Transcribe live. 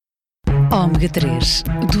Ômega 3,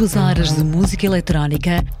 2 horas de música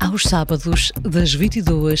eletrónica aos sábados das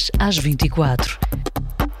 22 às 24.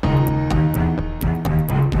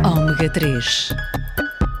 Ômega 3,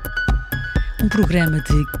 um programa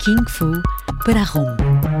de Kung Fu para a ROM.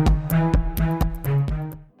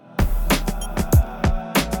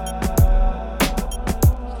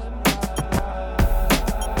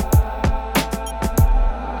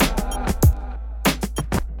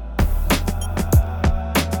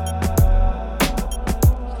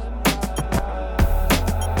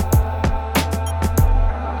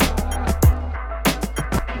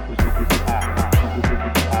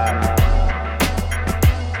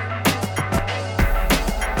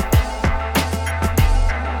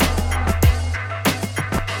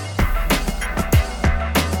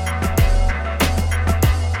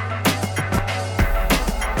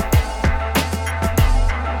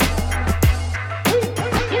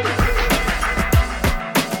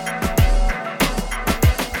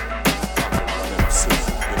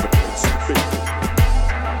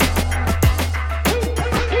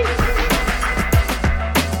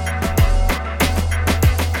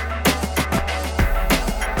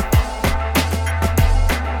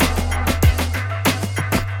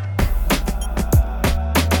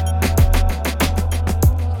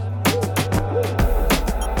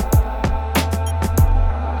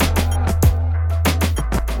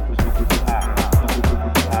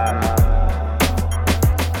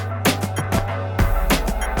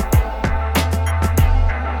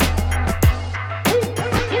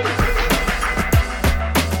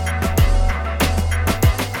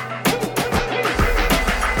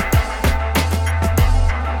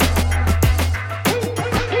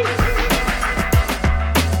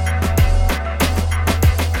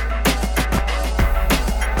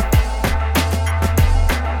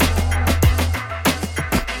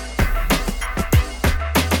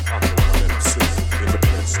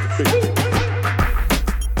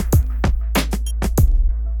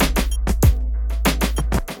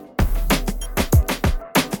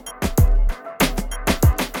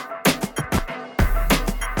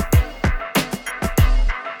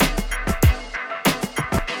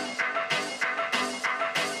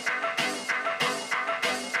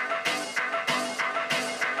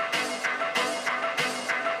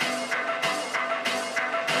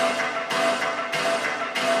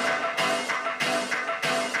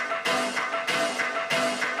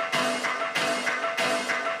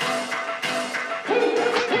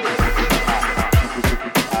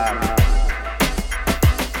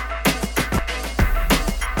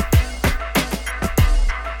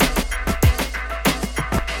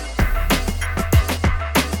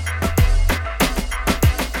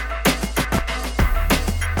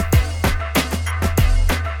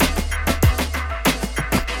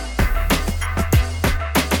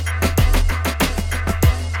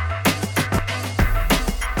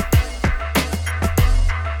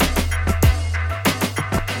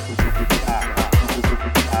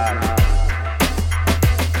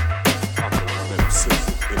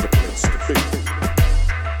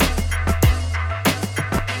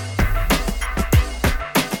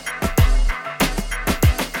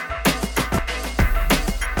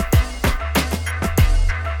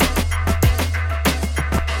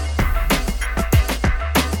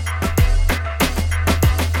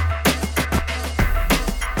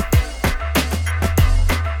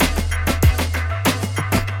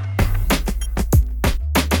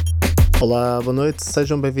 Olá, boa noite,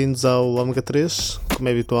 sejam bem-vindos ao Ômega 3. Como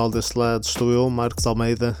é habitual deste lado estou eu, Marcos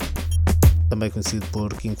Almeida, também conhecido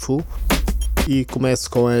por Kung Fu, e começo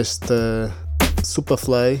com esta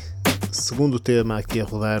Superfly, segundo tema aqui a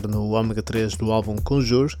rodar no Ômega 3 do álbum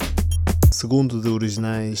Conjure, segundo de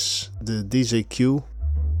originais de DJ Q,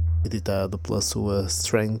 editado pela sua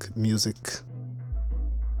Strength Music.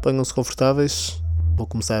 Ponham-se confortáveis, vou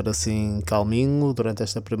começar assim calminho durante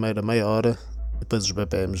esta primeira meia hora. Depois os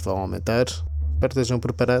BPMs vão aumentar. Espero que estejam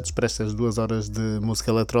preparados para estas 2 horas de música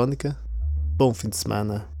eletrónica. Bom fim de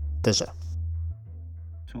semana. Até já.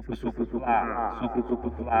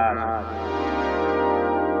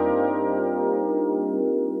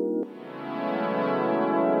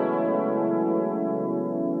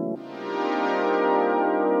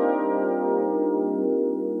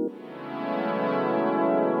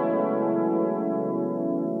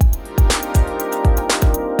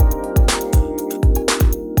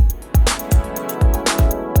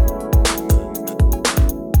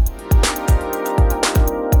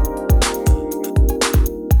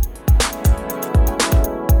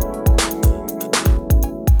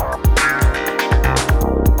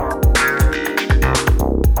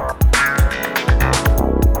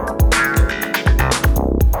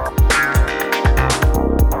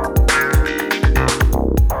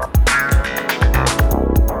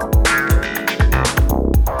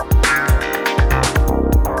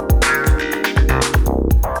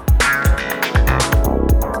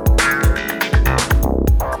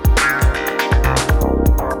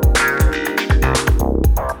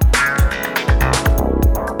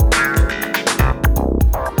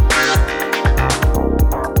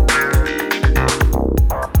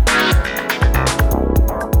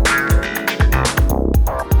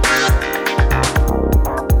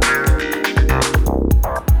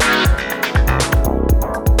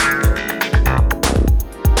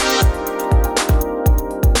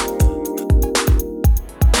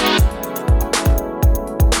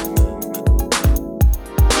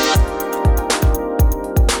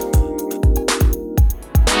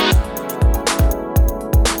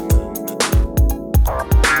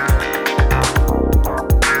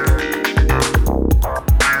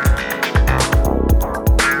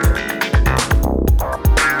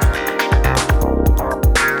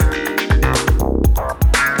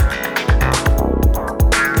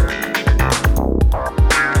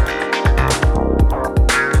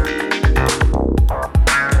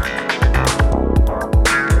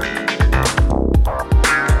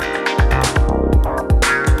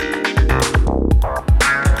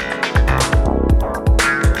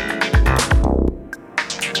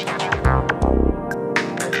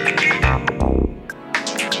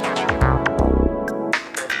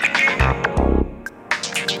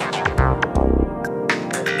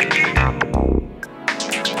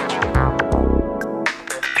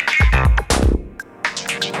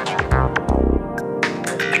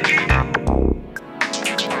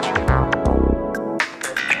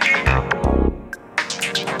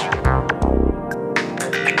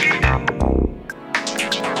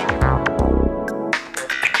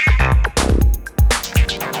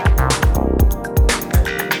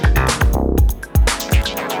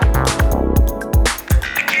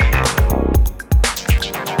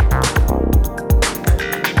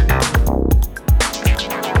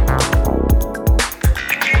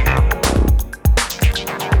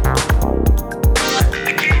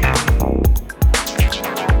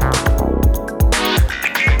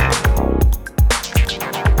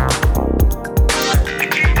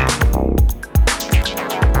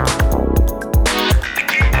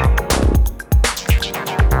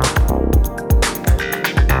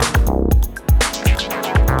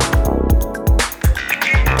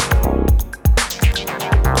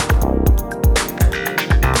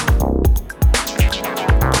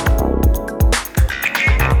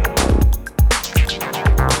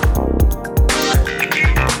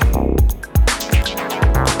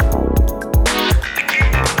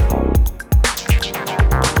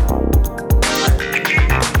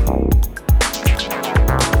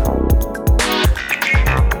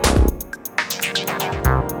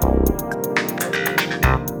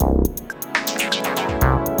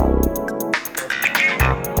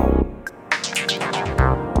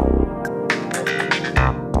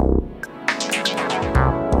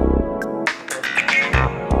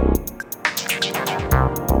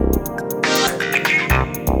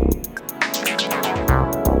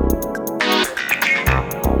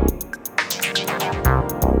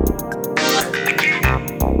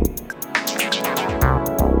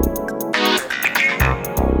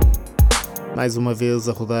 Mais uma vez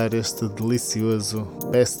a rodar este delicioso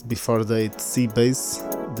Best Before Date Sea Bass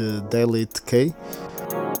de Delete K,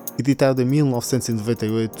 editado em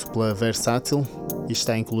 1998 pela Versátil e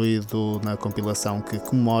está incluído na compilação que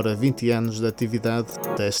comemora 20 anos de atividade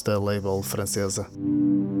desta label francesa.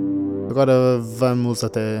 Agora vamos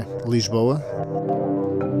até Lisboa,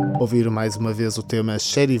 ouvir mais uma vez o tema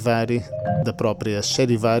Sheri Vari, da própria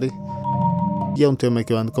Sheri Vari, e é um tema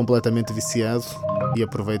que eu ando completamente viciado e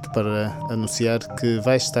aproveito para anunciar que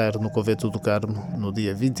vai estar no Convento do Carmo no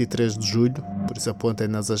dia 23 de julho, por isso apontem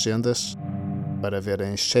nas agendas para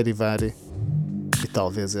verem Sheri Vari e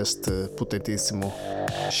talvez este potentíssimo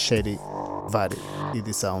Sheri Vari,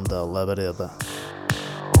 edição da Labareda.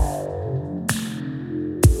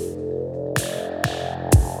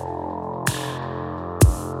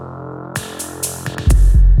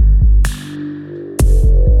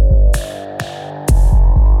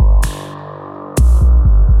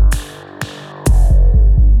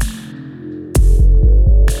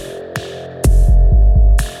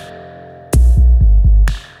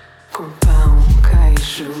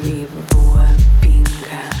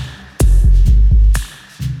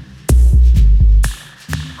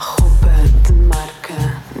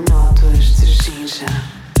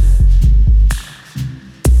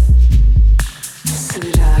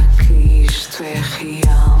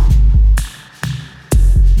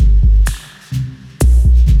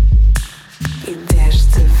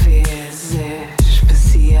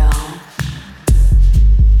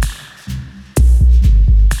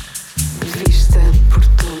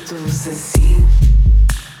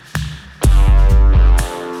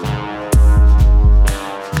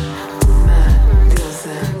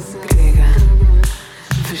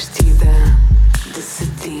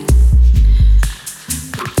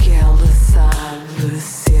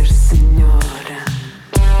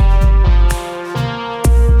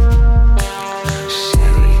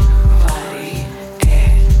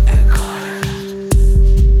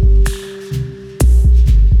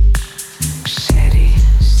 Sheri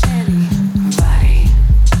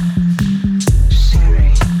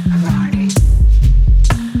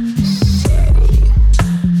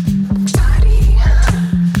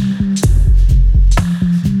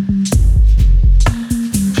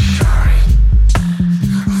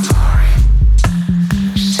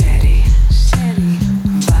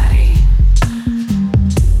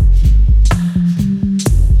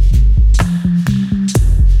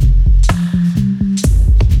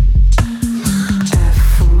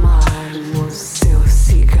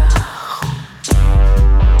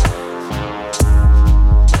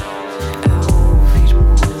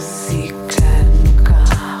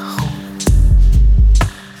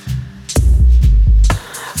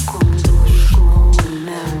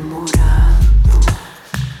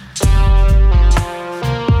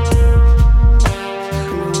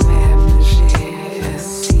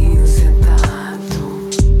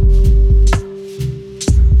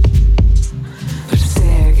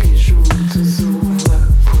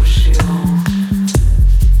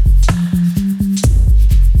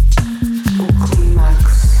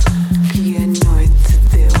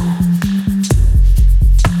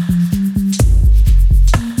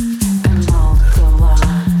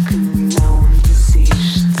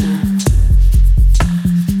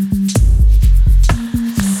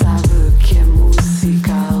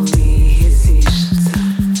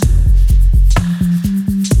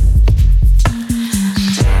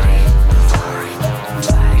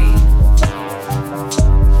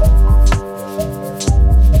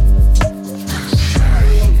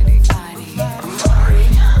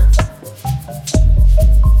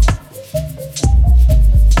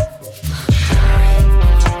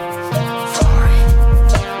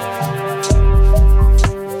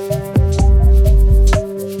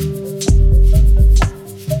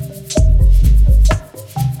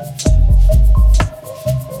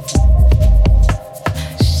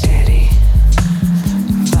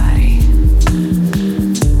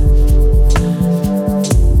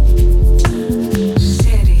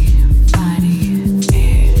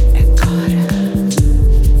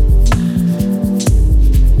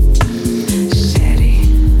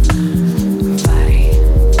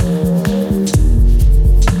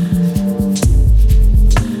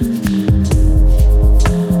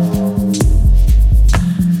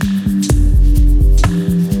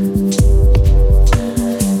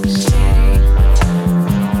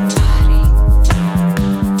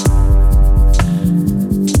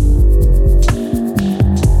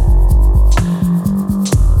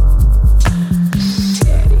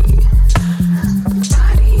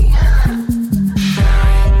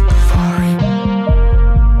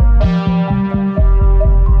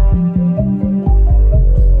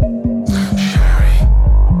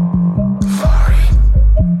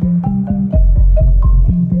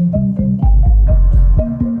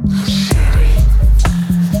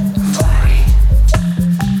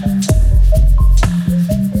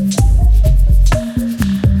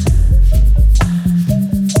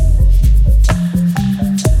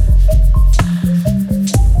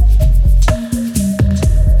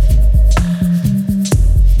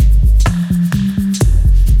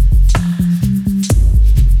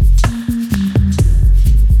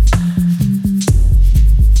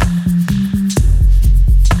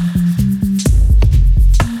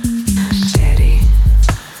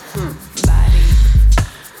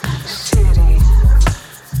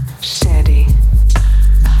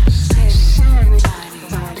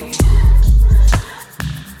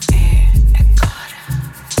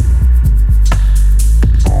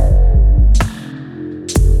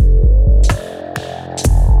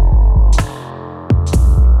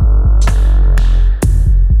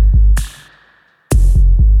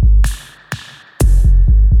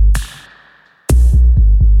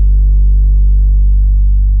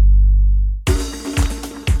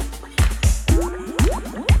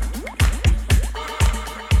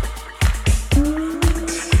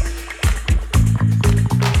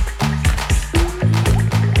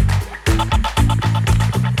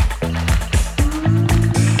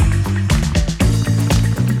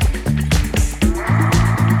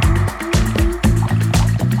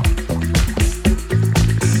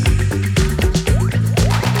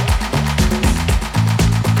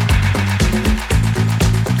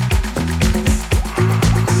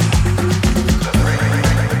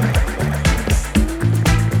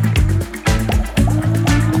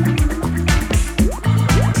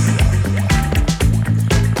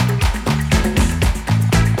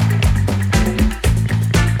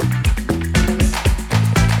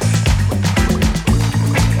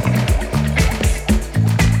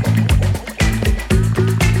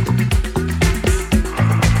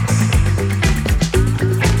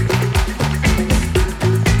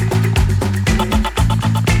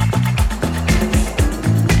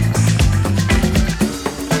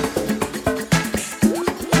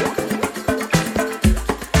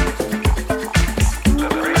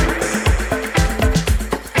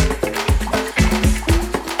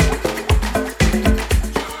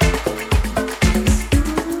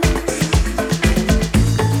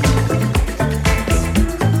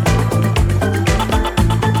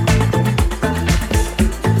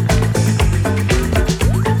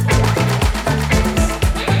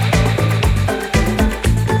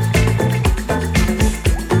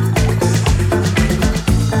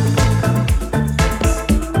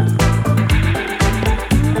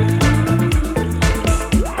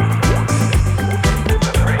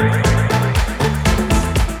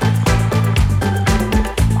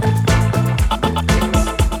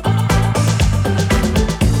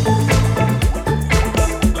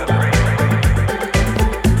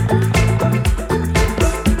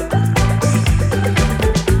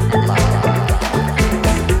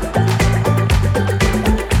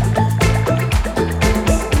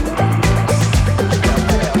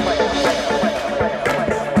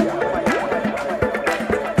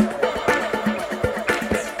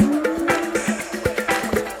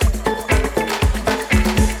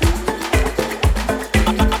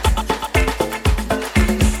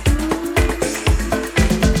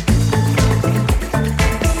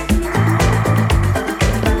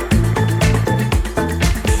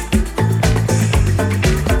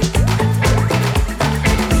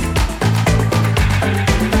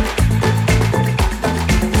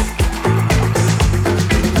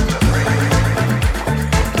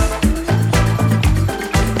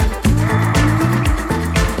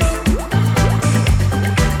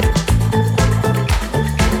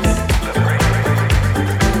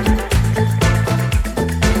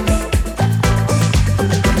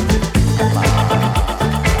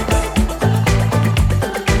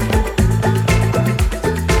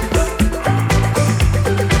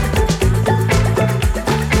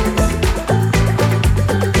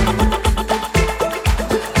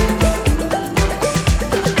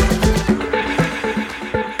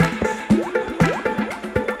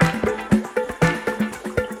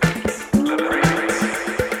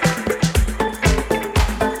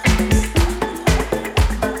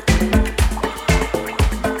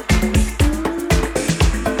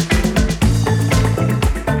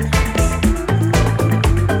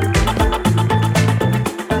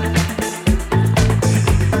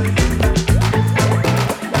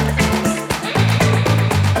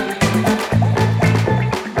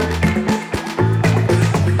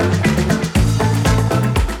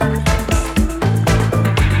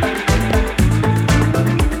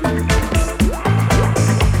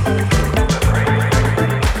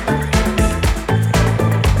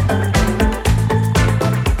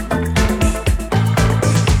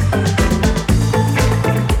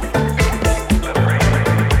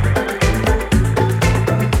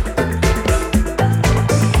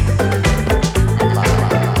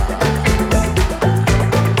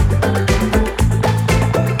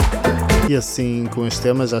E assim, com este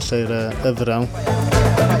tema, já cheira a verão.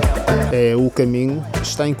 É O Caminho,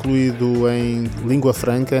 está incluído em Língua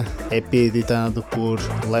Franca, EP editado por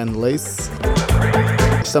Landlace.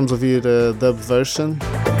 Estamos a ouvir a dub version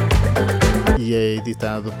e é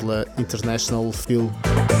editado pela International Feel.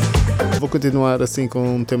 Vou continuar assim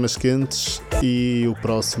com temas quentes e o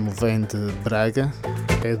próximo vem de Braga,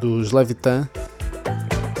 é dos Levitã,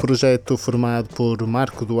 projeto formado por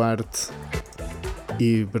Marco Duarte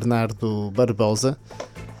e Bernardo Barbosa.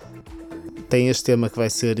 Tem este tema que vai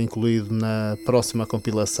ser incluído na próxima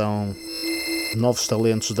compilação Novos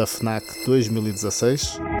Talentos da FNAC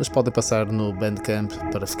 2016, mas podem passar no Bandcamp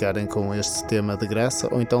para ficarem com este tema de graça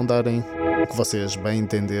ou então darem o que vocês bem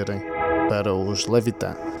entenderem para os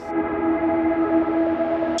Levitã.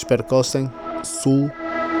 Espero que gostem. Sul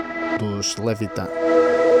dos Levitã.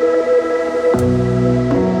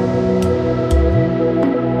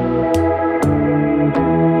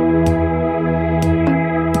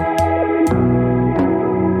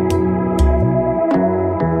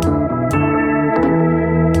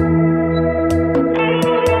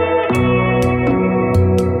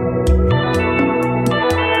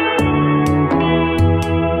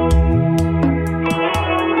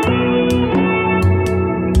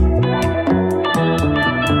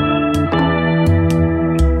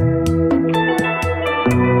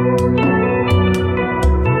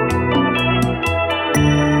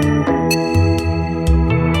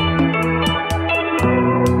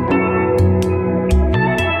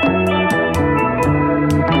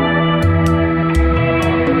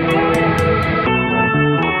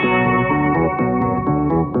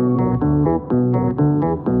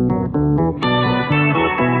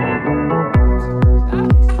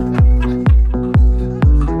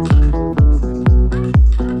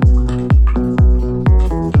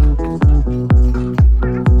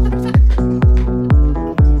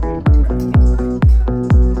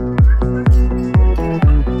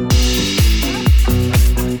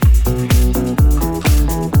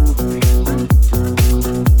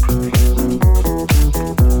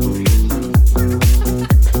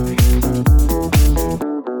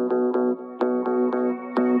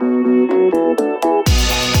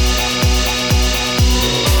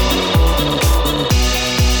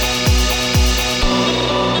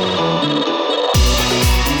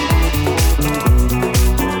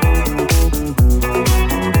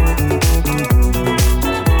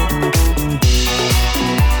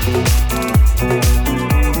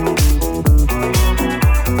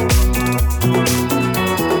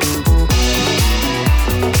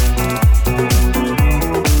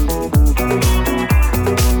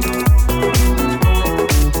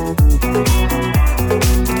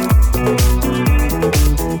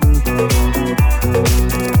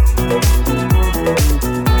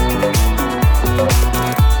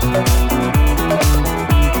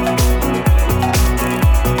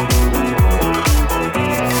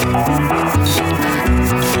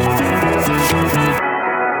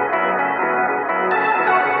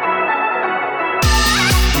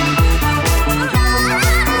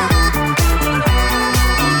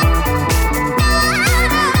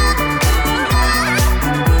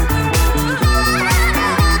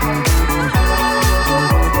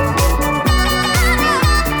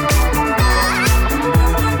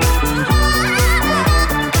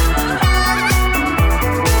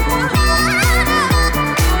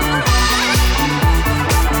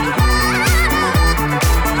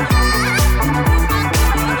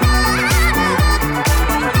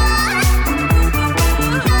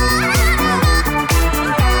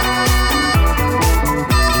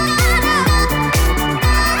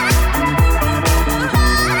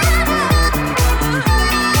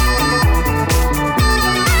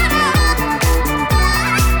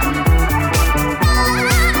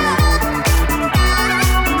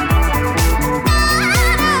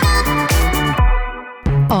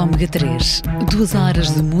 Ômega 3, 2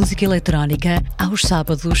 horas de música eletrónica aos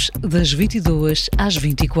sábados das 22 às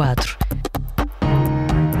 24.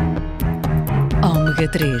 Ômega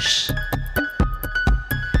 3,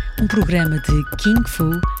 um programa de Kung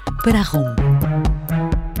Fu para a ROM.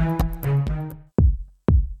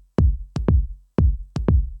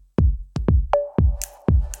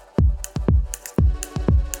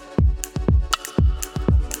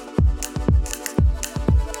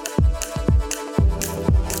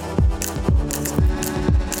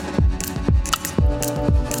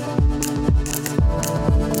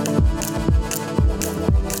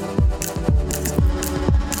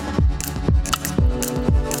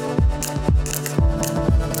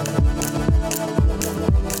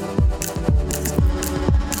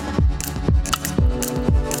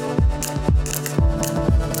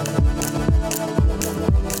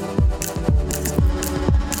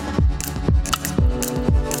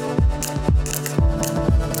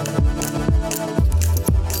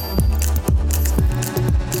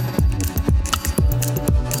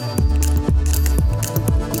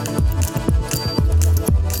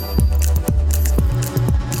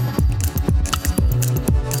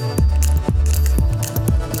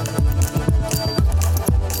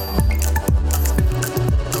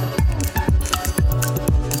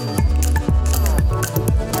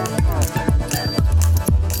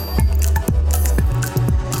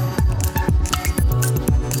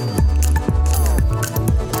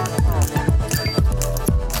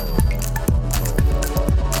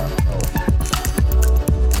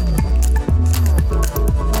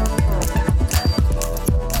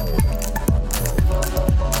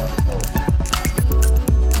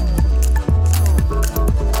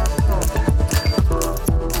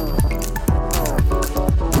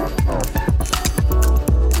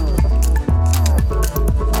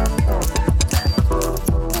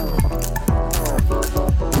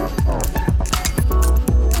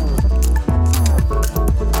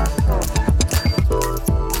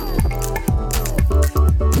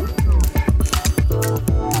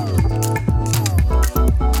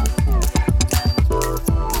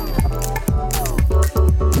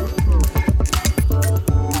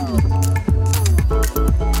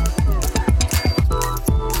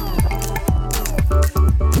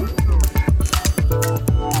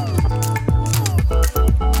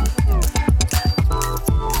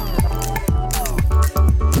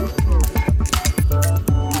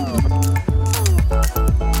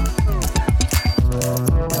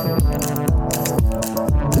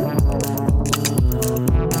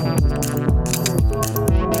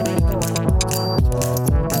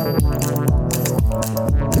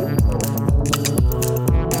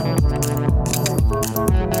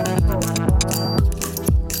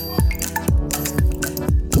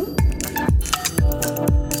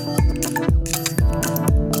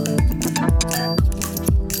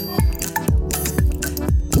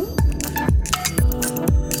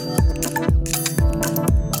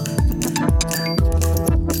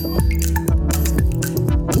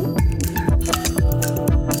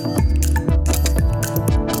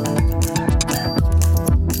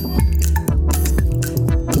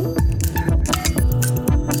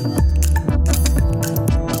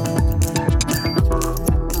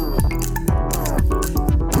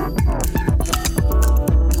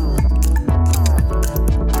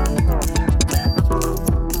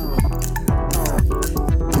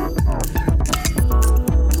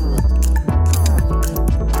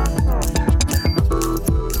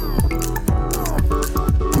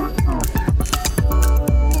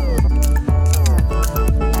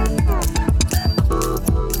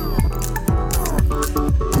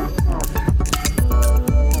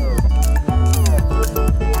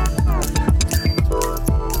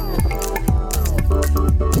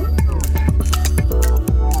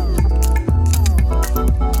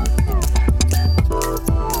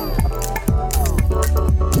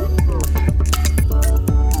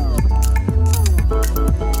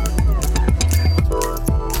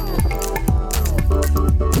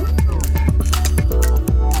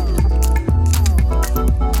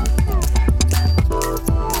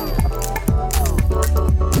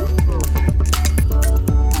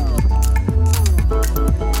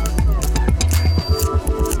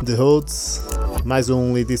 Rhodes, mais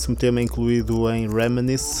um lindíssimo tema incluído em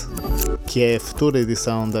Reminisce, que é a futura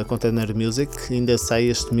edição da Container Music, ainda sai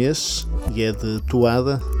este mês e é de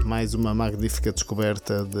Toada, mais uma magnífica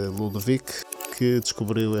descoberta de Ludovic, que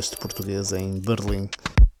descobriu este português em Berlim.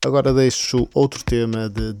 Agora deixo outro tema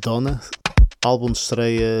de Donna, álbum de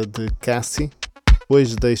estreia de Cassie,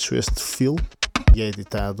 depois deixo este Feel e é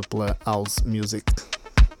editado pela House Music.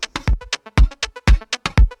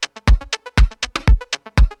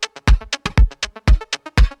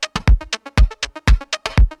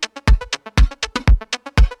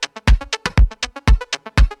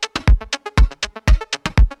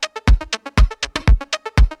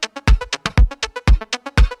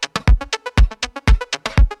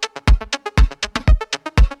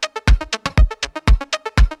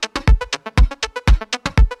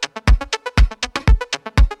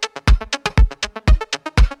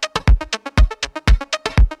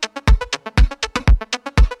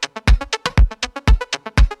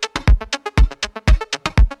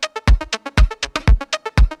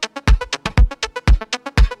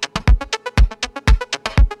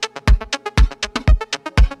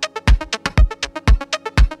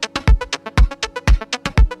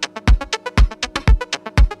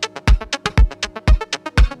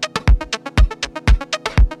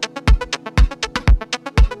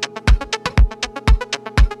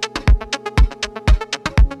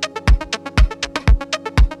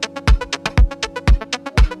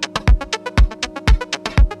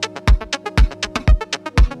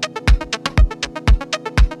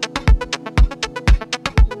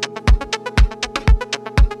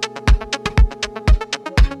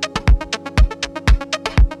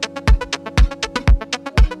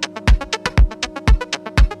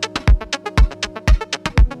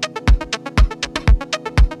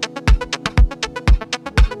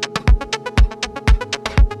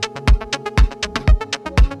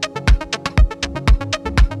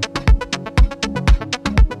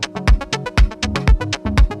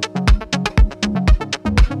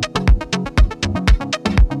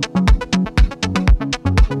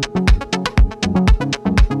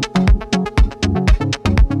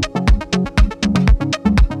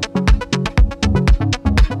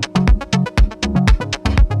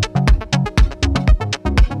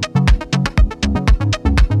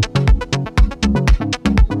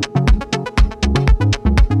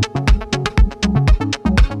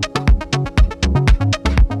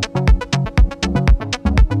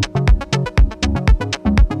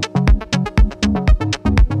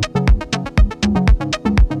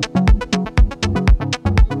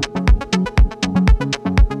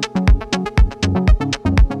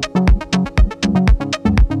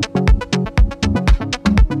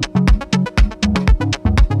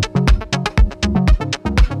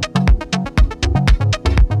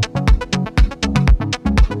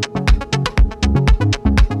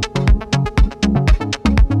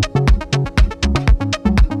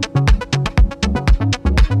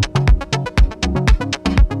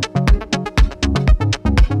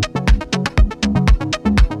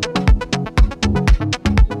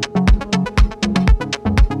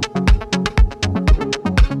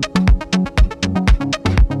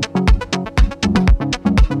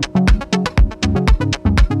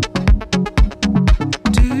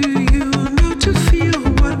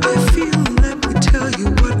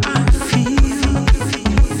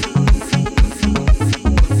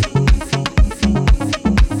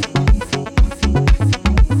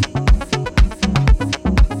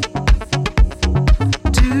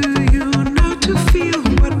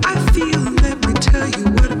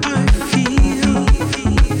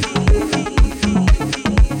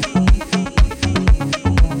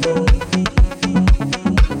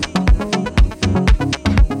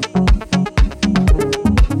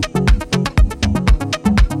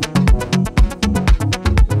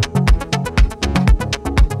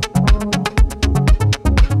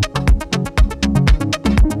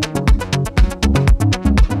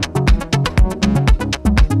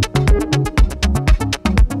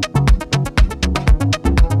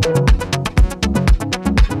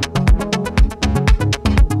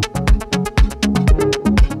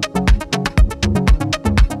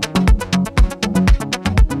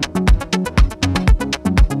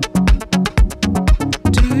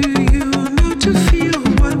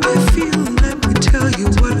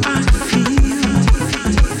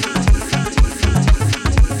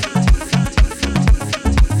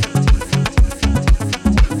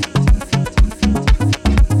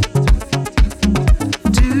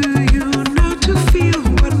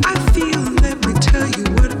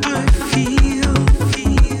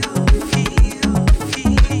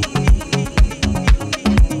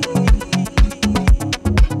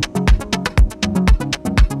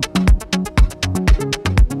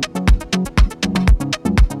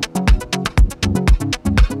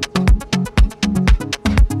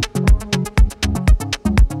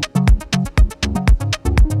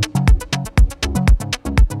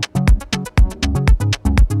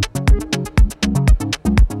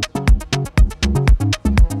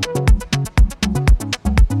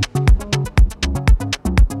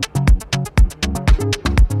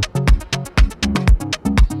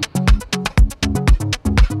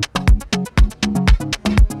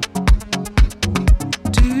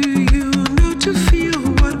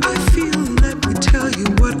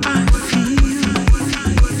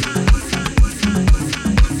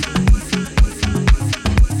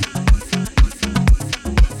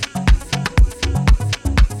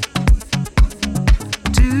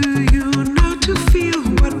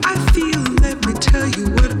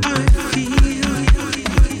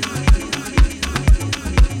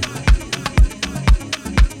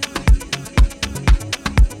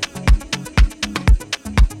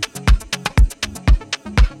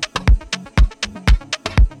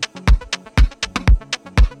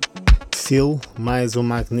 Kill, mais um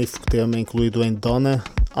magnífico tema incluído em Donna,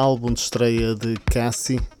 álbum de estreia de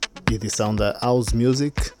Cassie, edição da House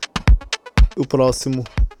Music. O próximo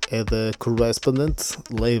é da Correspondent,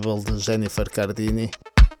 label de Jennifer Cardini,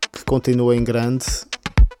 que continua em grande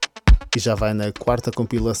e já vai na quarta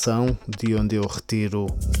compilação, de onde eu retiro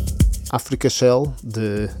Africa Shell,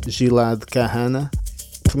 de Gilad Kahana,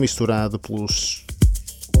 remisturado pelos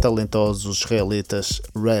talentosos israelitas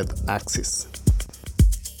Red Axis.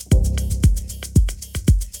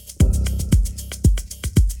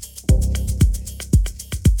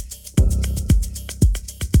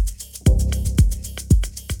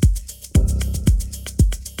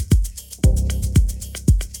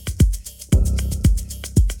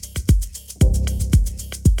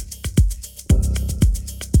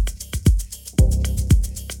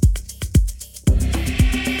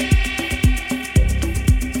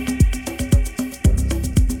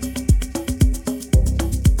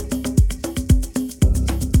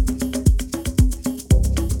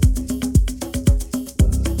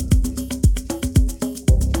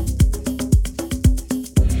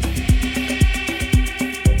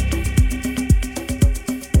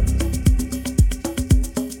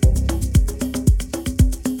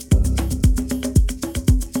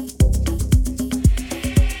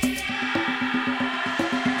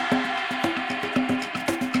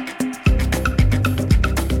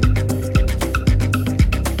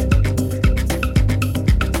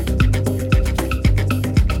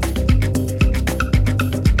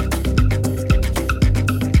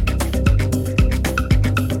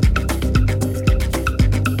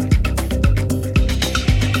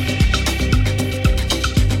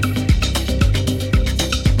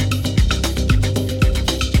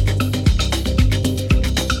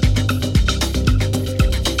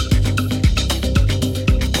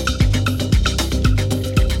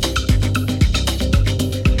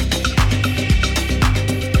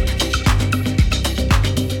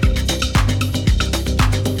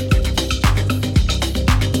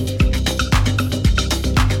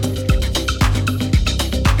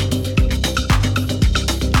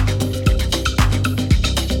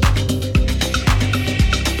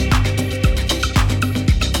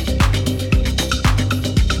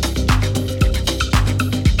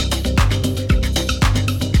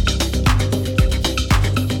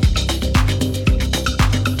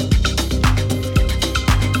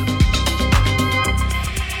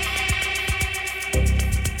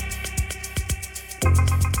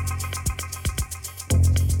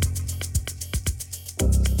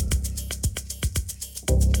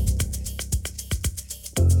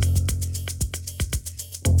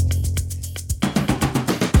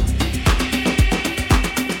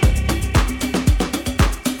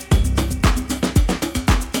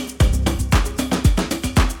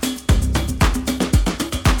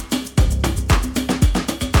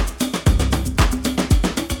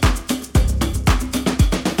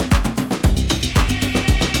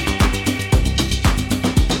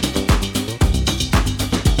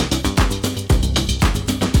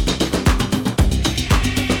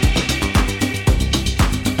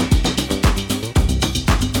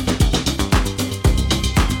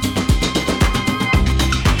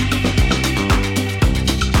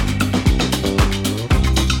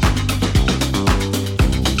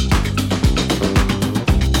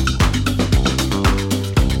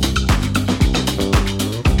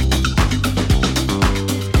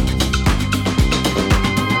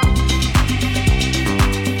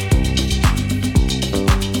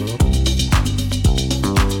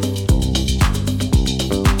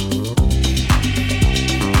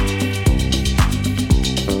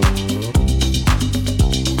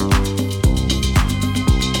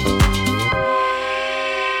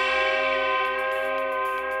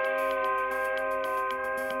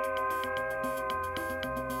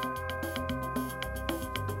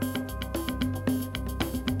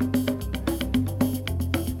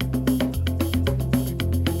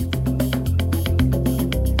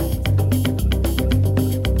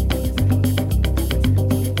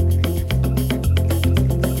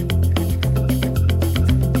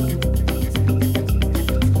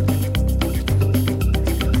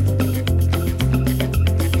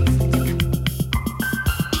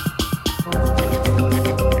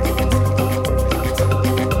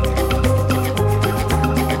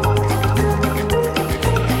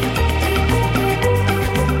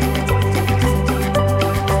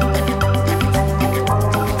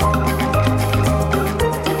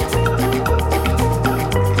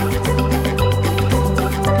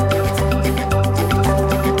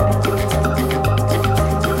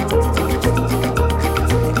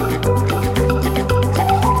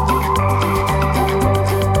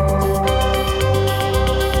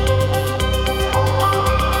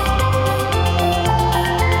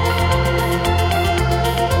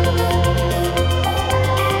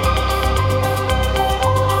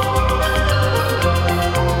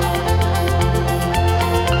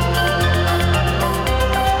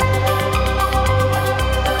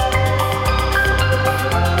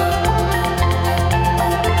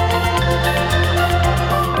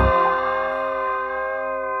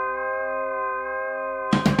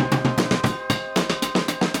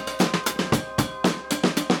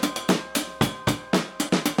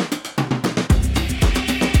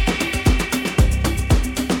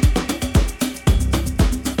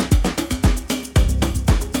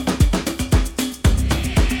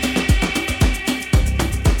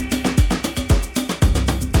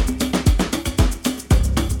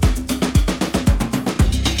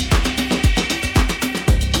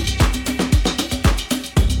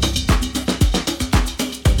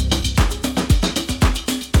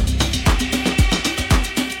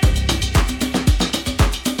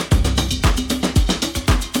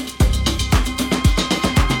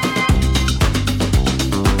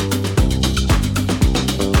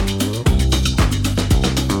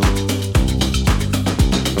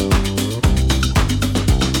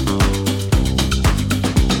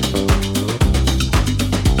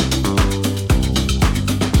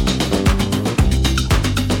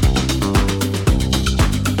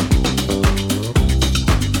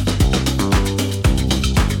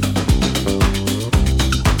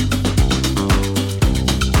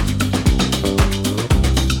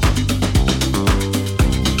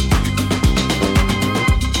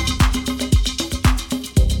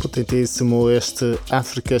 potentíssimo este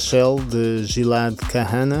Africa Shell de Gilad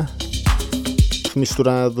Kahana,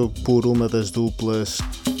 misturado por uma das duplas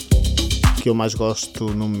que eu mais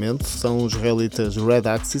gosto no momento, são os israelitas Red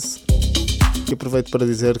Axis. E aproveito para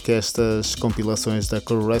dizer que estas compilações da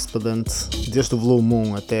Correspondent, desde o volume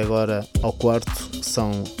 1 até agora ao quarto,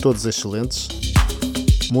 são todos excelentes.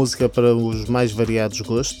 Música para os mais variados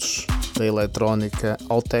gostos, da eletrónica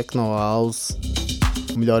ao techno ao house.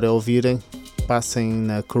 O melhor é ouvirem, passem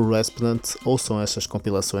na Correspondent, ouçam estas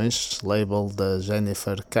compilações, label da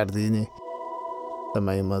Jennifer Cardini,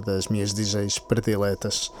 também uma das minhas DJs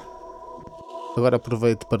prediletas. Agora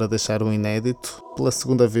aproveito para deixar um inédito, pela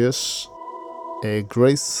segunda vez, é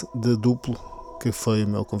Grace de Dupplo, que foi o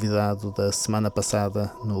meu convidado da semana passada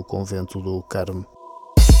no Convento do Carmo.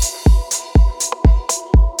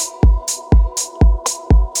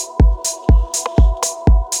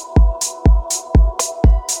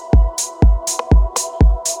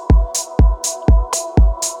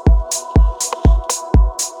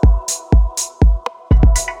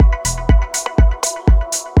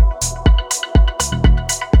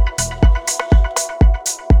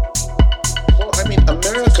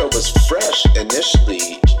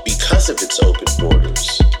 Initially, because of its open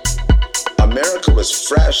borders. America was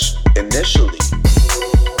fresh initially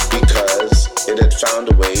because it had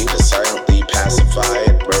found a way to silently pacify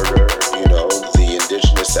and murder, the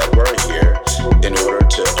indigenous that were here in order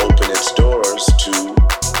to open its doors to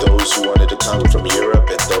those who wanted to come from Europe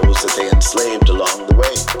and those that they enslaved along the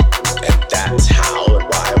way. And that's how and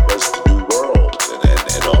why it was the new world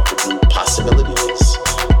and offered new possibilities.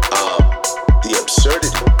 The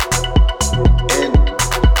absurdity in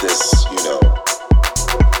this,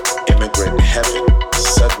 immigrant heaven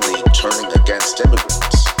suddenly turning against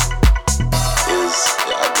immigrants is,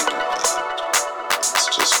 it's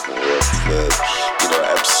just more of the,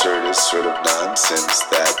 absurdist sort of nonsense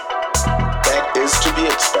that is to be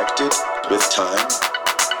expected with time,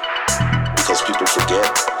 because people forget,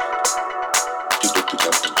 people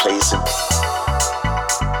become complacent,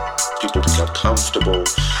 people become comfortable,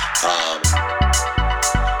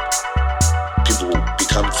 people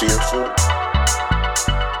become fearful.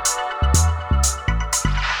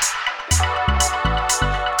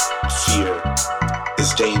 Fear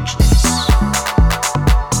is dangerous.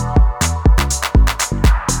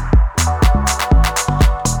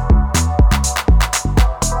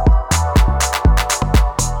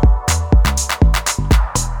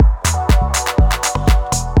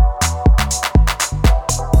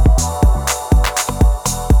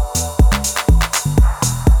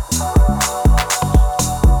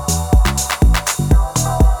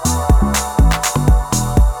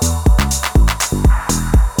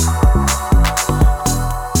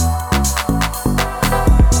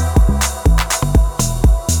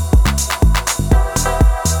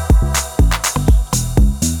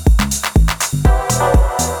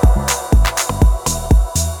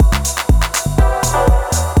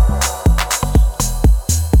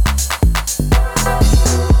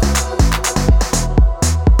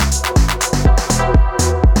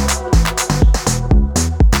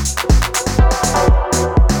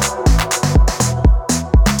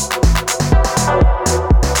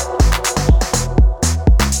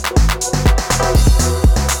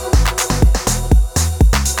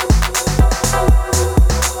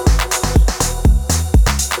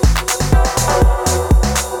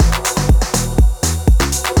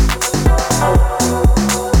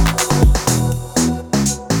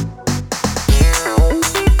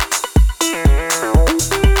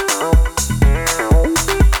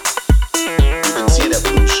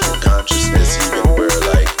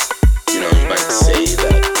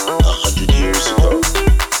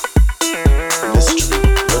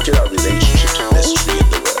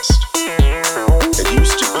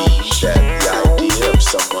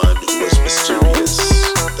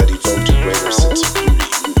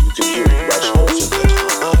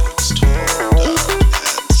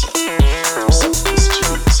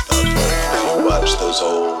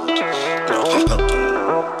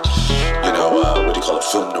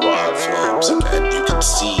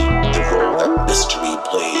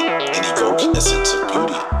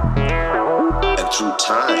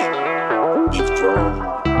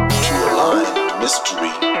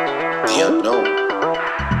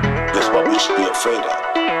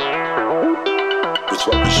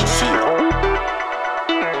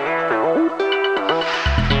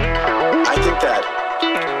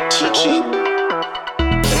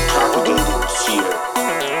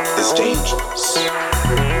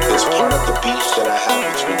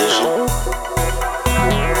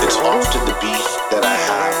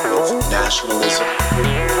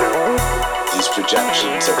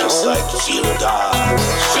 projections of just like fear God,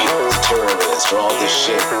 fear the terrorist, or all this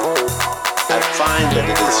shit. I find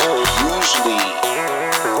that it is usually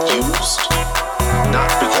used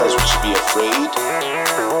not because we should be afraid,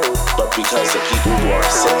 but because the people who are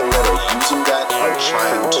saying that or using that are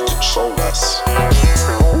trying to control us.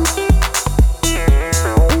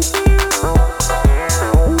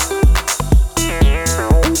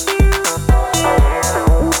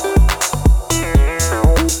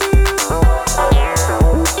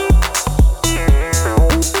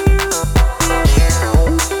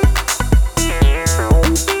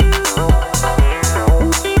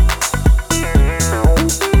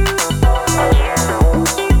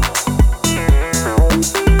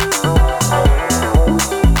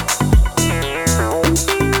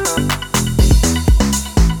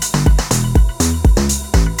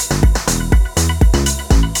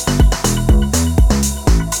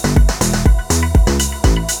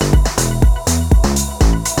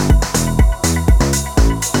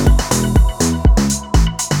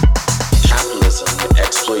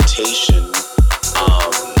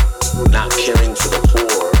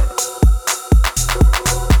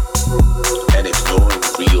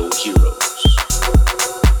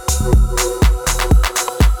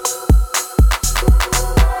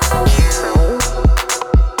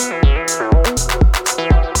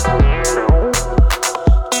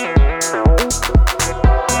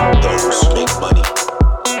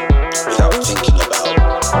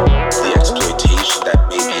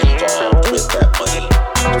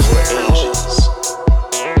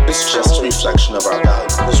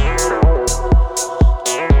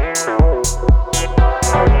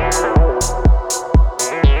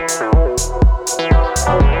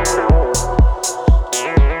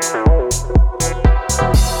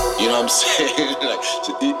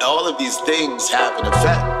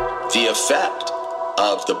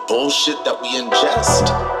 Bullshit that we ingest,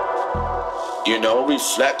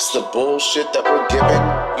 reflects the bullshit that we're given,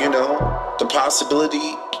 the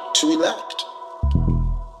possibility to elect.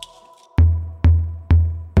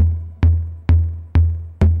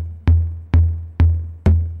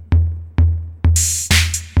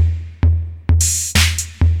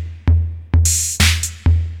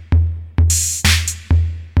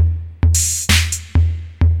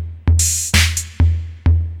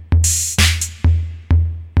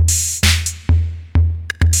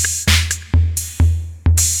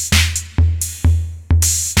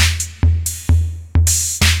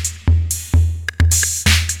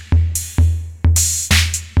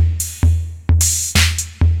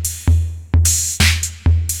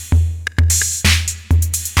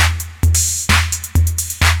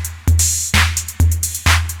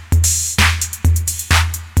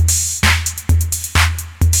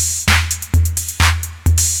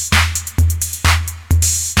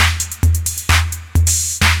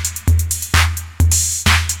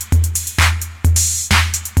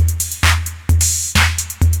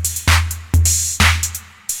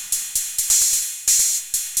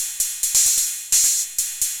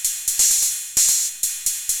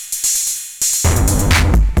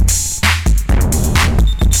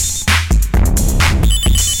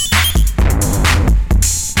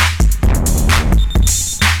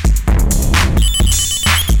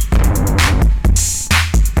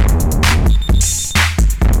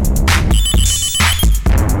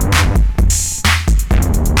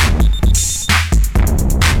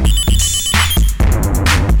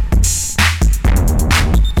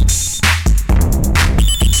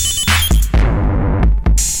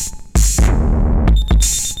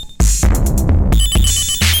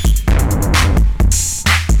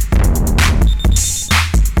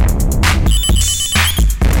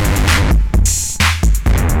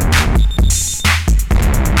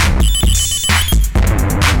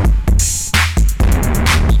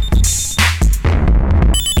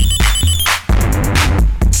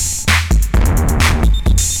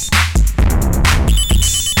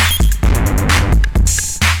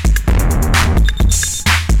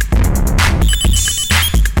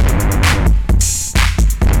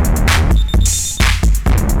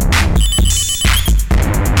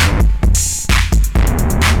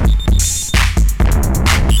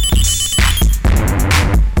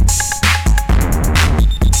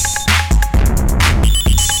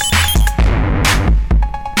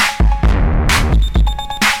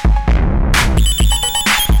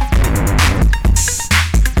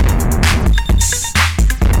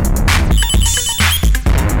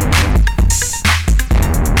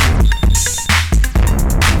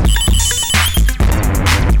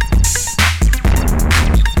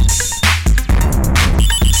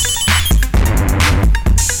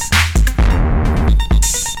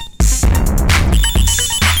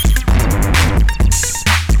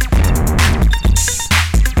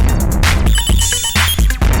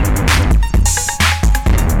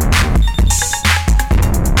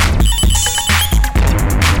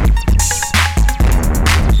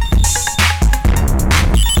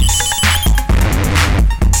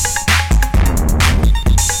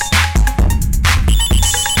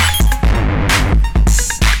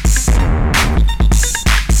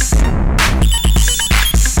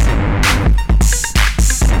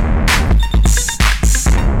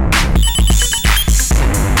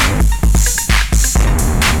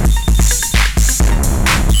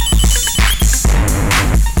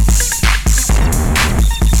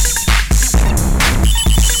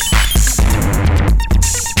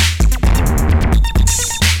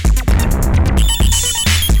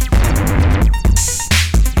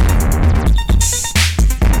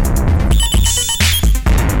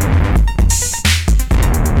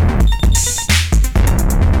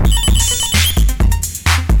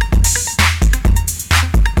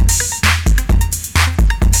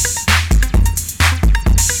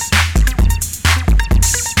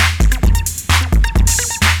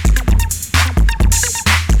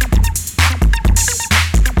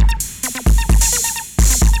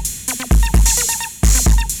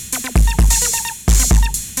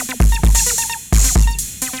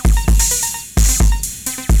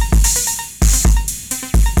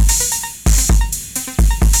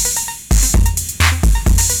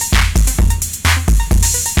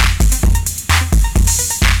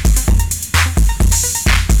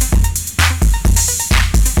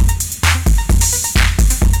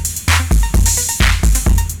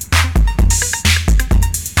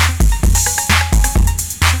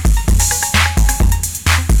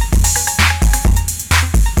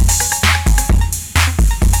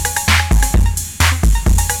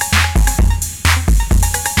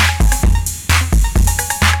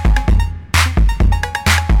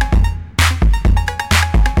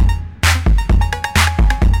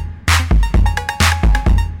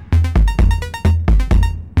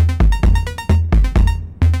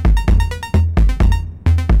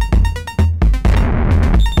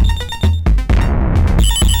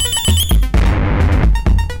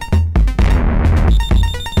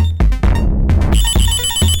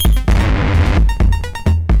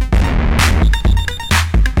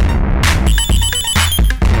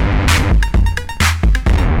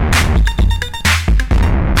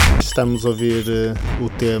 Estamos a ouvir o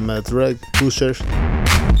tema Drug Pusher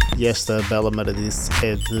e esta bela maradice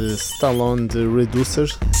é de Stallone de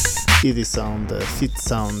Reducer, edição da Fit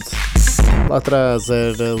Sound. Lá atrás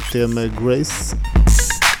era o tema Grace,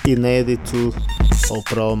 inédito ou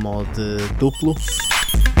promo de Dupplo,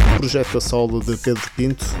 projeto a solo de Pedro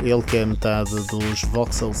Pinto, ele que é metade dos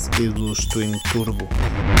Voxels e dos Twin Turbo.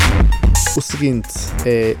 O seguinte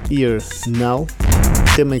é Here Now,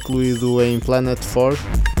 tema incluído em Planet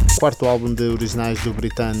 4, quarto álbum de originais do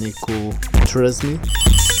britânico Trust Me.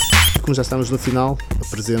 Como já estamos no final,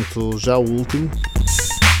 apresento já o último,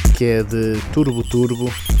 que é de Turbo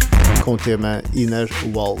Turbo, com o tema Inner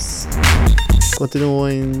Walls.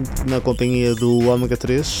 Continuem na companhia do Ômega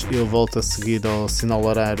 3, eu volto a seguir ao sinal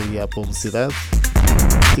horário e à publicidade.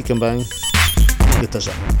 Fiquem bem e até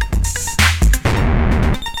já.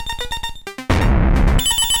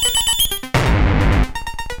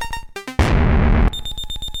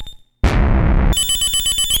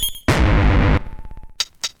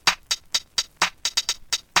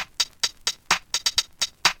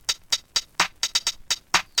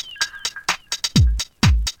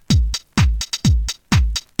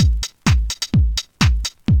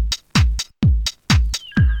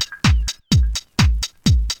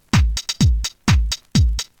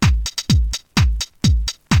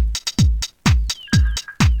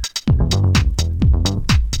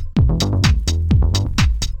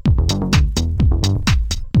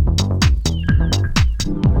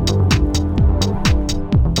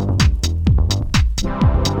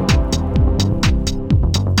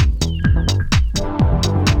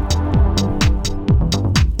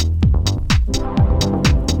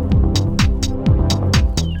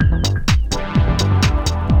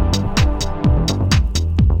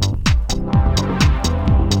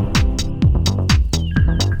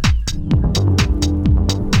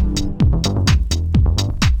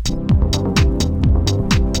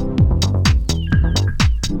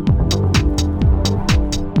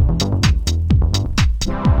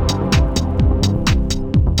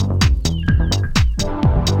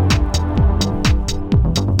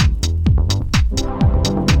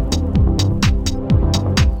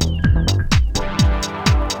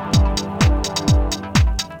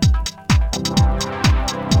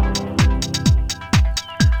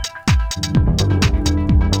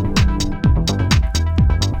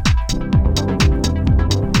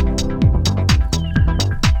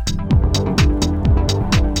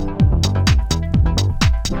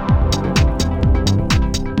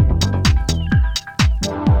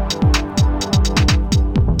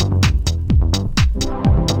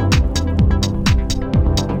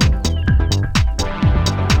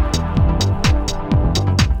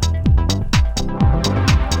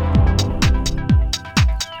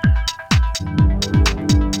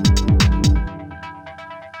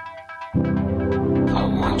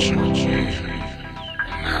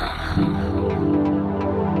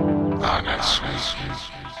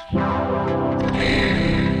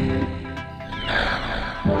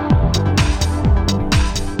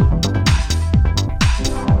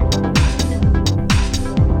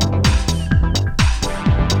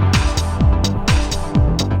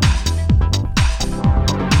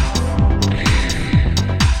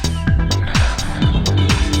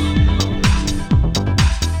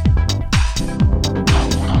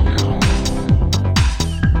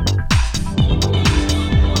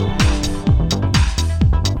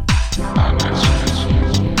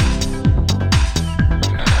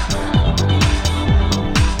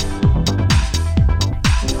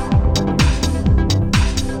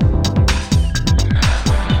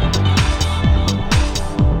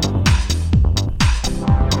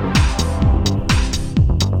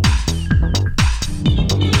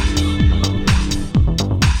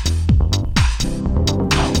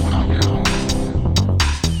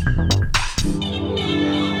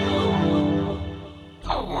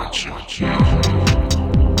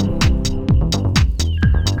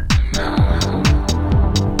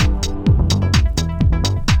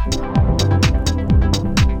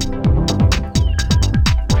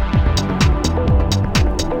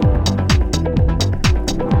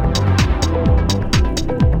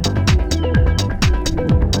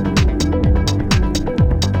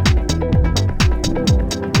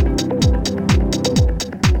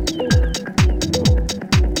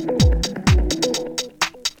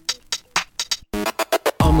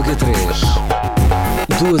 Ômega 3.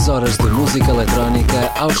 2 horas de música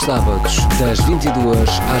eletrónica aos sábados, das 22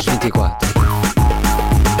 às 24.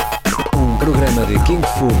 Um programa de Kung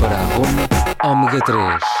Fu para a Roma, Ômega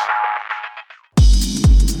 3.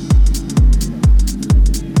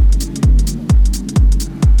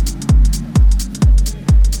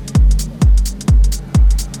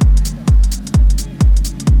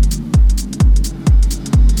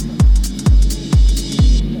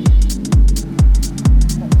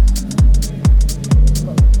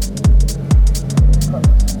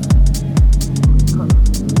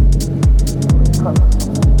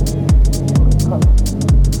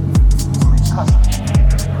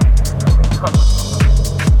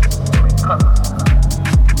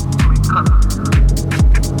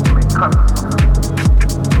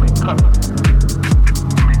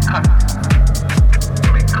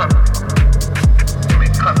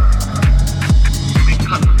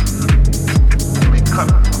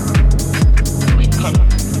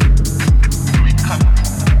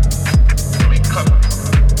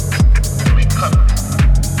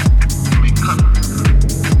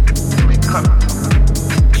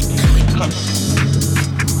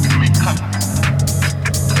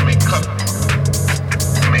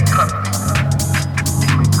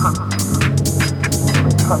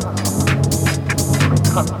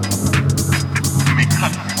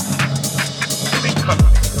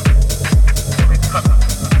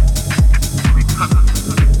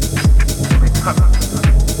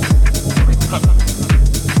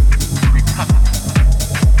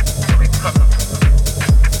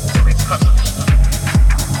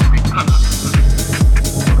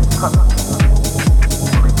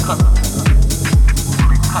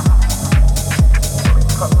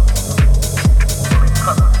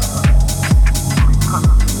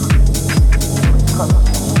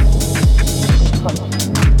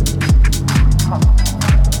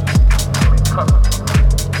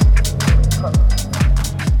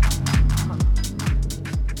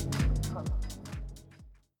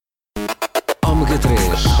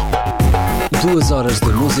 2 horas de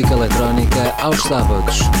música eletrónica aos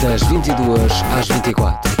sábados, das 22 às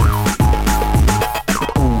 24.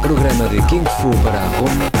 Um programa de King Fu para a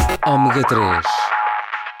Roma, Ômega 3.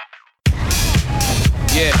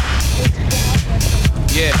 Yeah.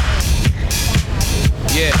 Yeah.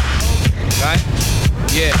 Yeah. Right?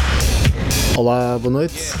 Yeah. Olá, boa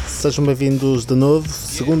noite, sejam bem-vindos de novo,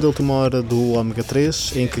 segunda e última hora do Ômega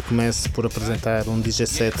 3, em que começo por apresentar um DJ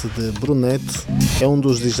set de Bruno Neto. É um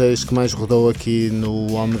dos DJs que mais rodou aqui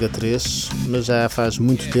no Ômega 3, mas já faz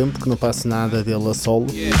muito tempo que não passo nada dele a solo.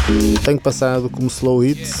 Tenho passado como Slow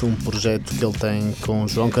Hit, um projeto que ele tem com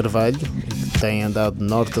João Carvalho, que tem andado de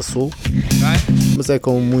norte a sul, mas é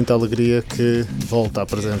com muita alegria que volto a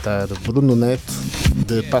apresentar Bruno Neto,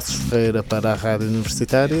 de Passos Ferreira para a Rádio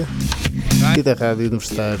Universitária e da Rádio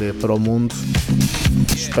Universitária para o mundo.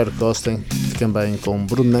 Espero que gostem, fiquem bem com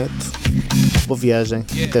Bruno Neto. Boa viagem,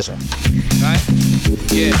 até já.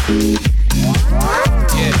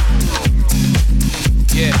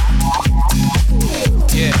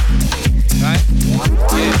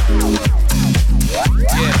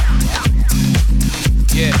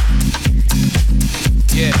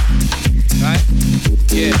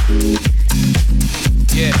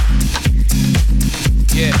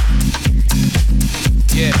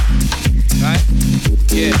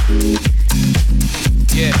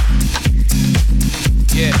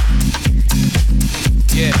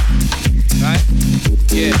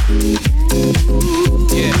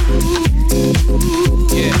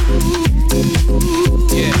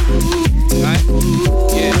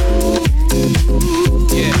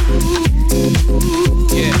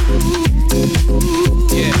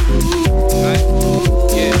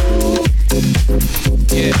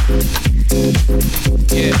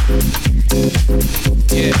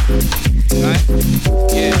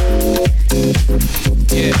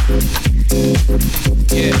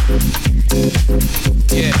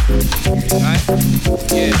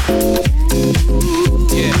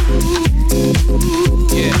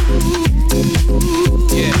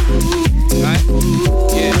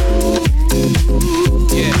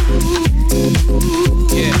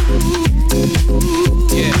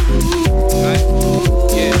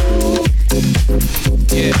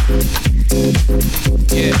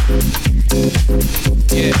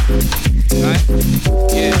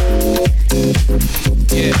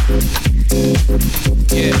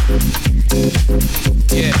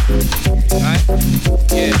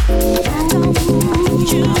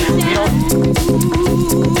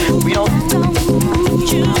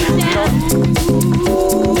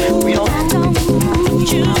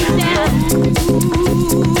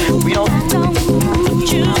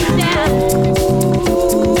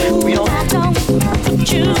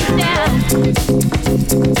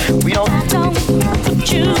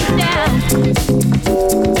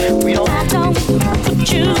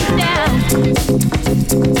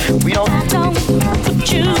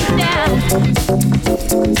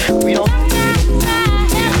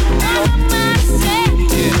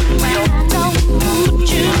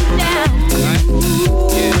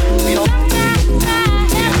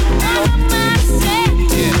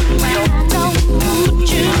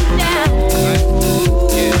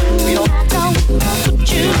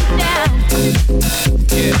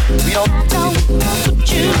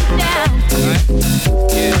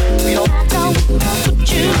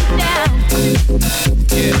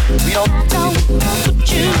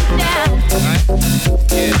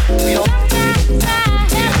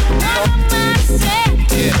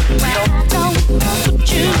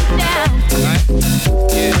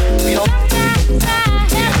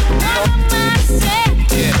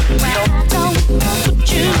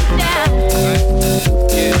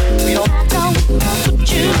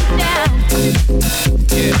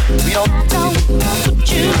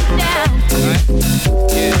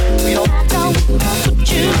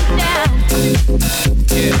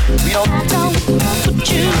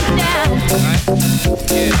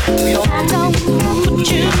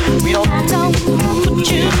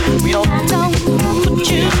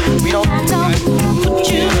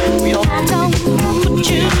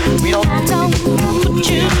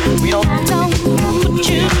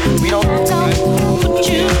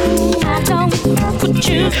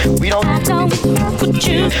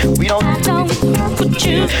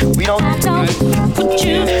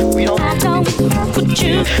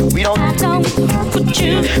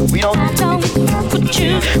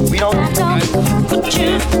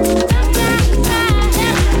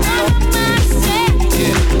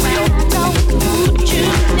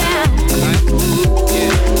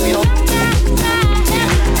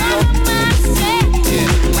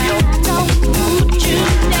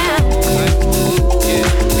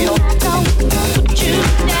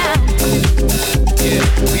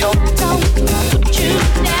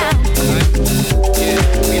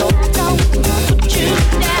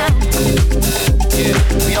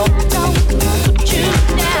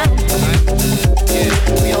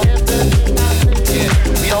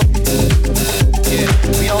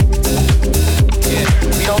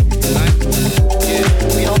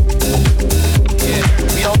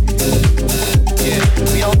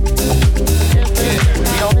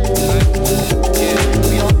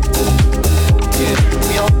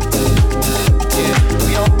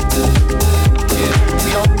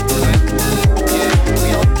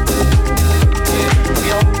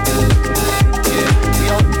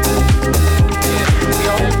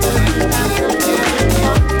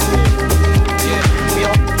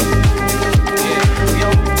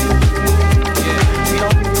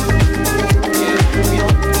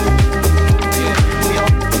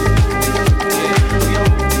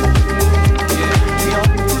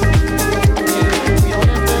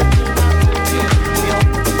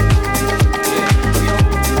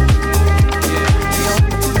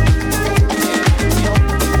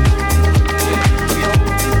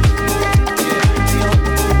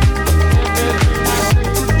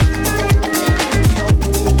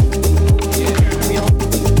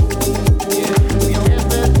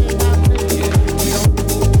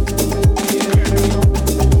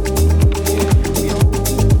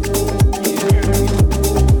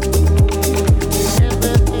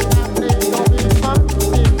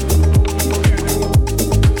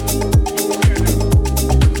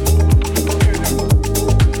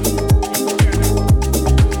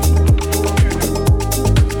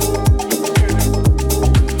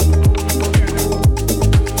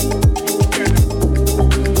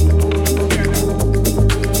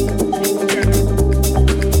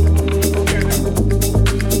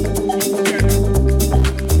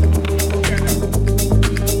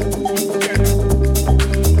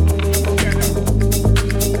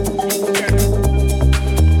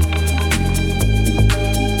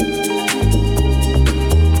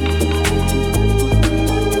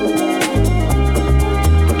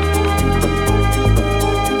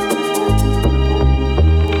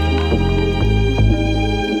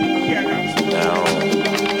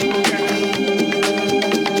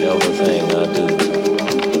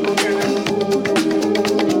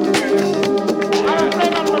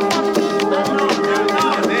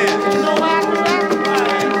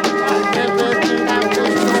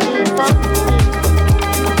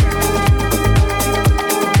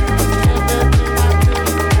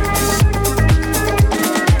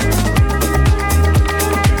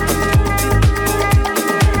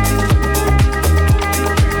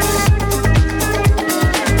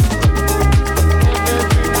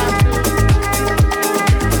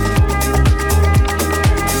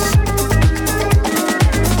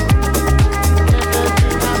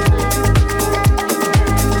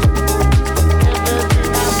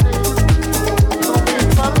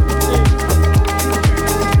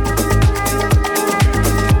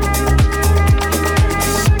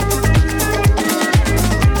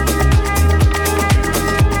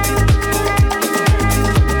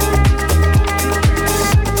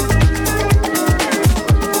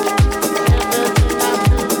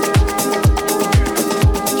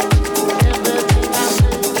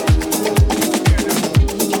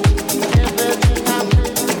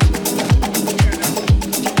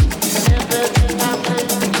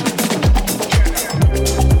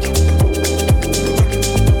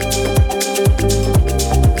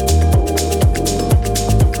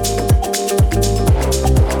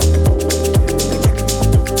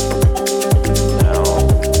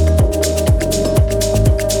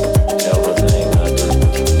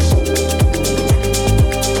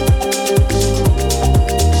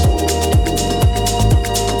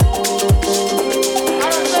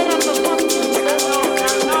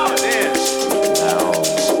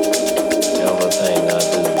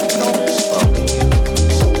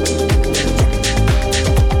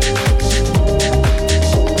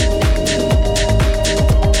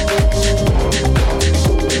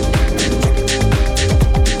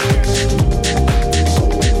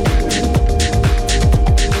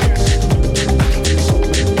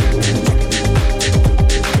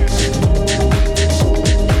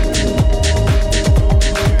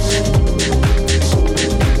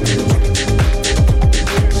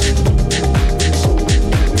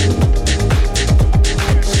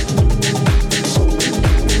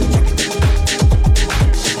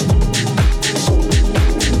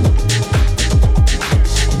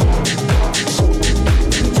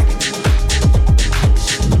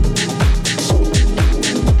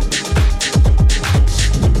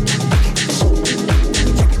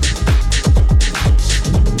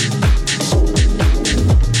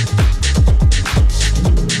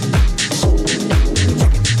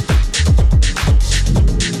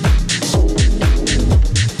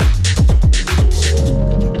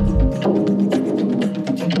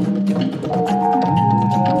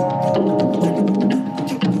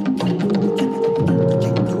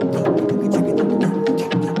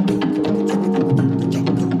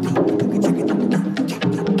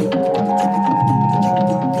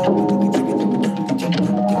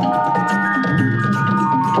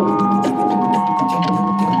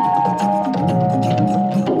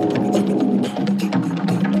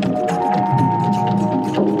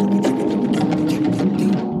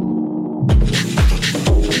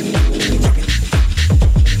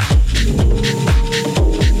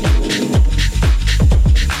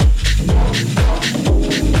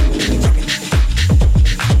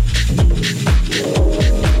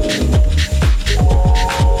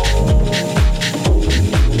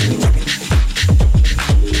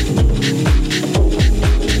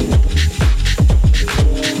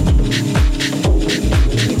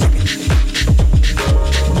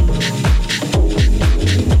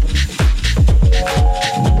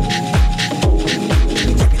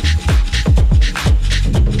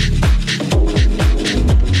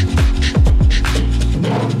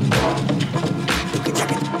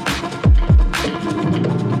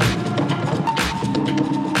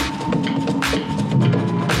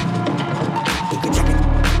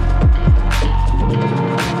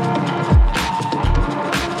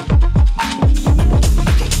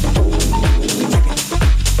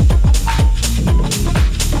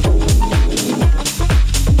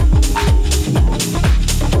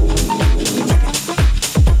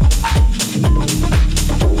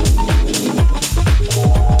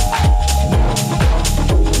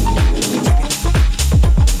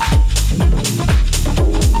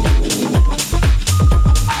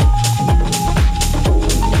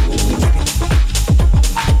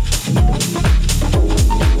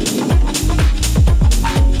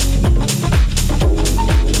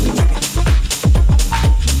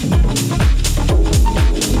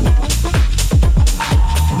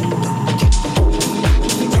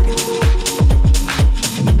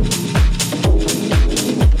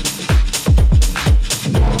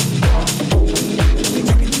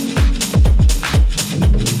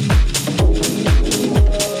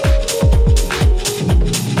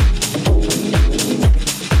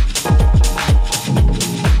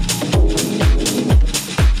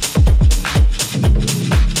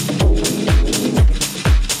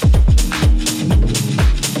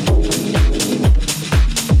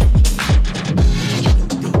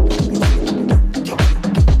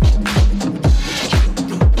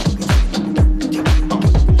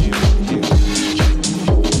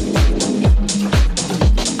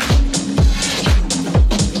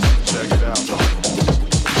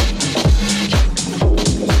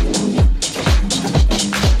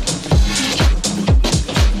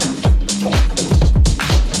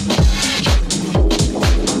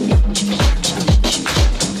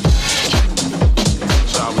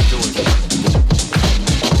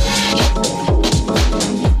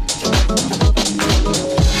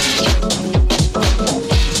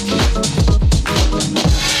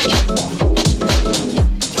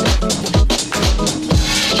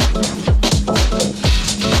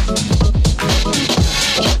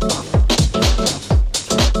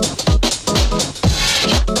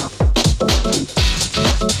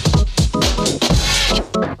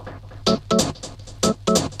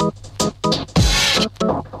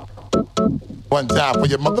 One time for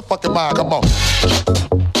your motherfucking mind, come on.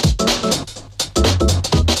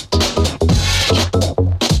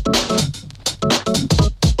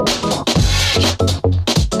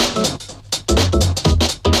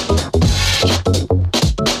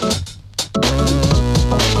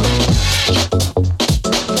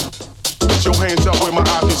 Put your hands up where my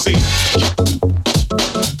eyes can see.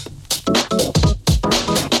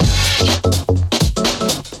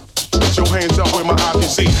 Put your hands up where my eyes can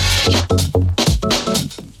see.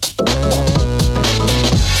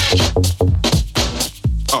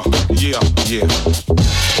 Yeah.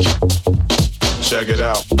 Check it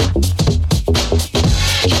out.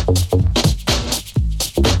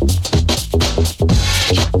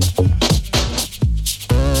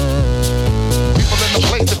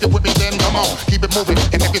 Keep it moving,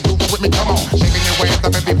 and if you do it with me, come on. Shaking your ass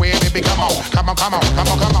up everywhere, baby, come on. Come on, come on, come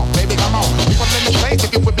on, come on, baby, come on. People in the place,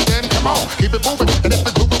 if you with me, then come on. Keep it moving, and if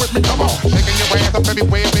you do it with me, come on. Shaking your ass up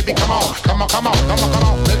everywhere, baby, come on. Come on, come on, come on, come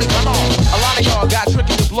on, baby, come on. A lot of y'all got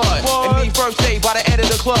trick in your blood. What? And me first day by the end of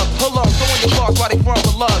the club. Hold on, throwing your clocks while they front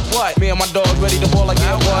with lugs. What? Me and my dogs ready to ball like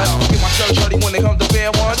yeah, what? Get my shirt ready when they come to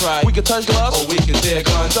fair ones. Right. We can touch gloves, or we can tear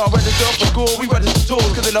guns. Don't register for school, we register tools.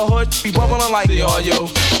 Cause in the hood, be bubbling like they are you.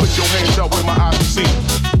 Put your hands up where my eyes can see.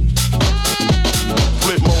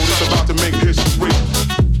 Flip mode is about to make history.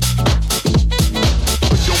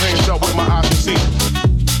 Put your hands up where my eyes can see.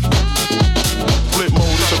 Flip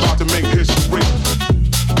mode is about to make history.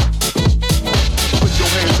 Put your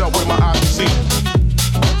hands up where my eyes can see.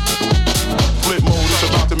 Flip mode is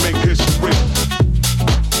about to make history.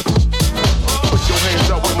 Put your hands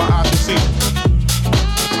up where my eyes can see.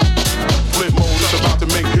 Flip mode is about to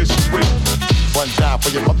make history. One time for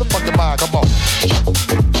your motherfucking mind, come on.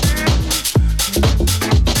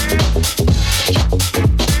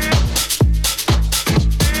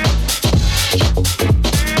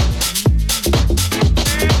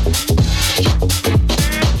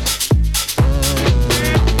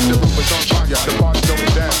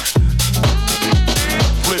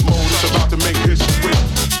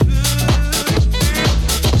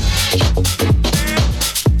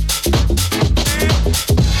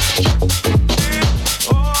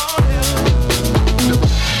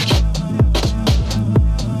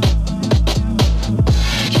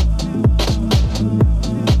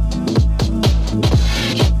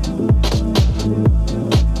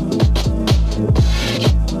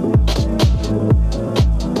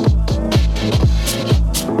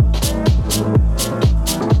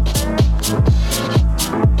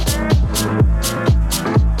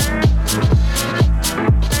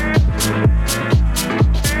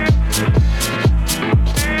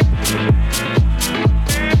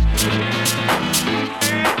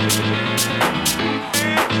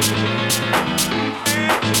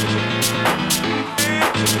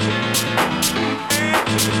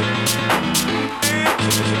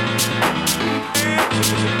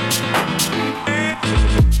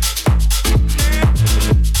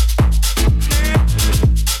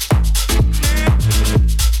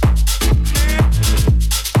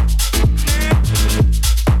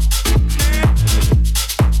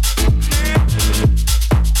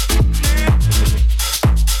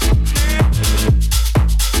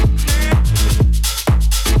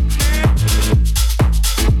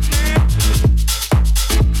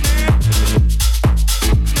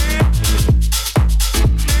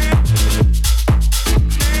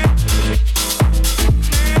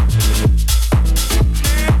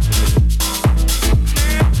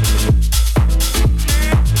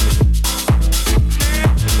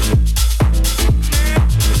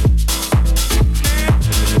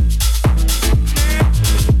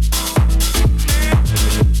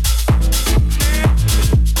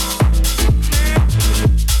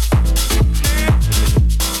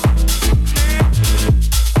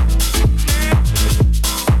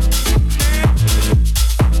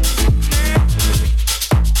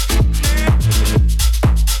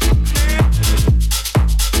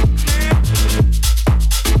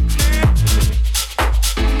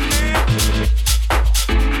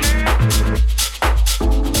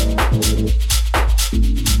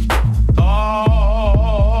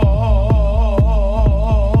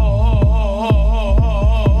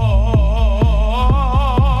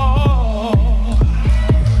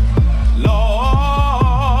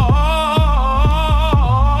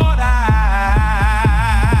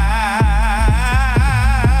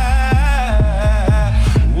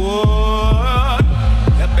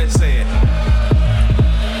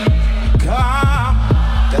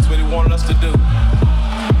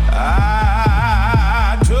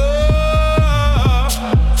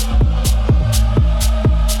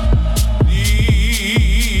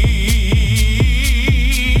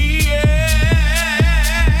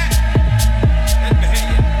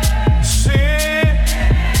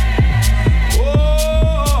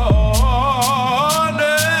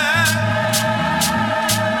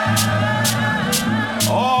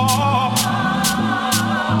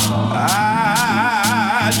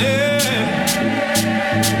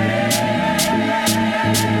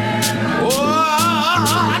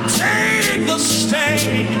 Oh, take the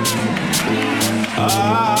stain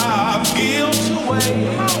of guilt away,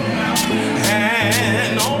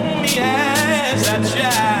 and on me as a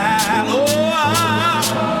child. Oh,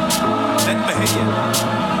 let me hear you.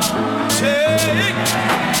 Take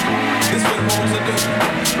this what it wants to do.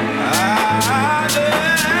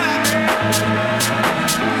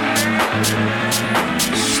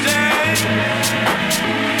 Stay.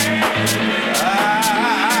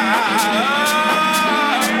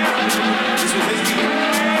 This was his key.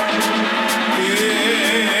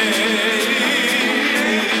 Yeah.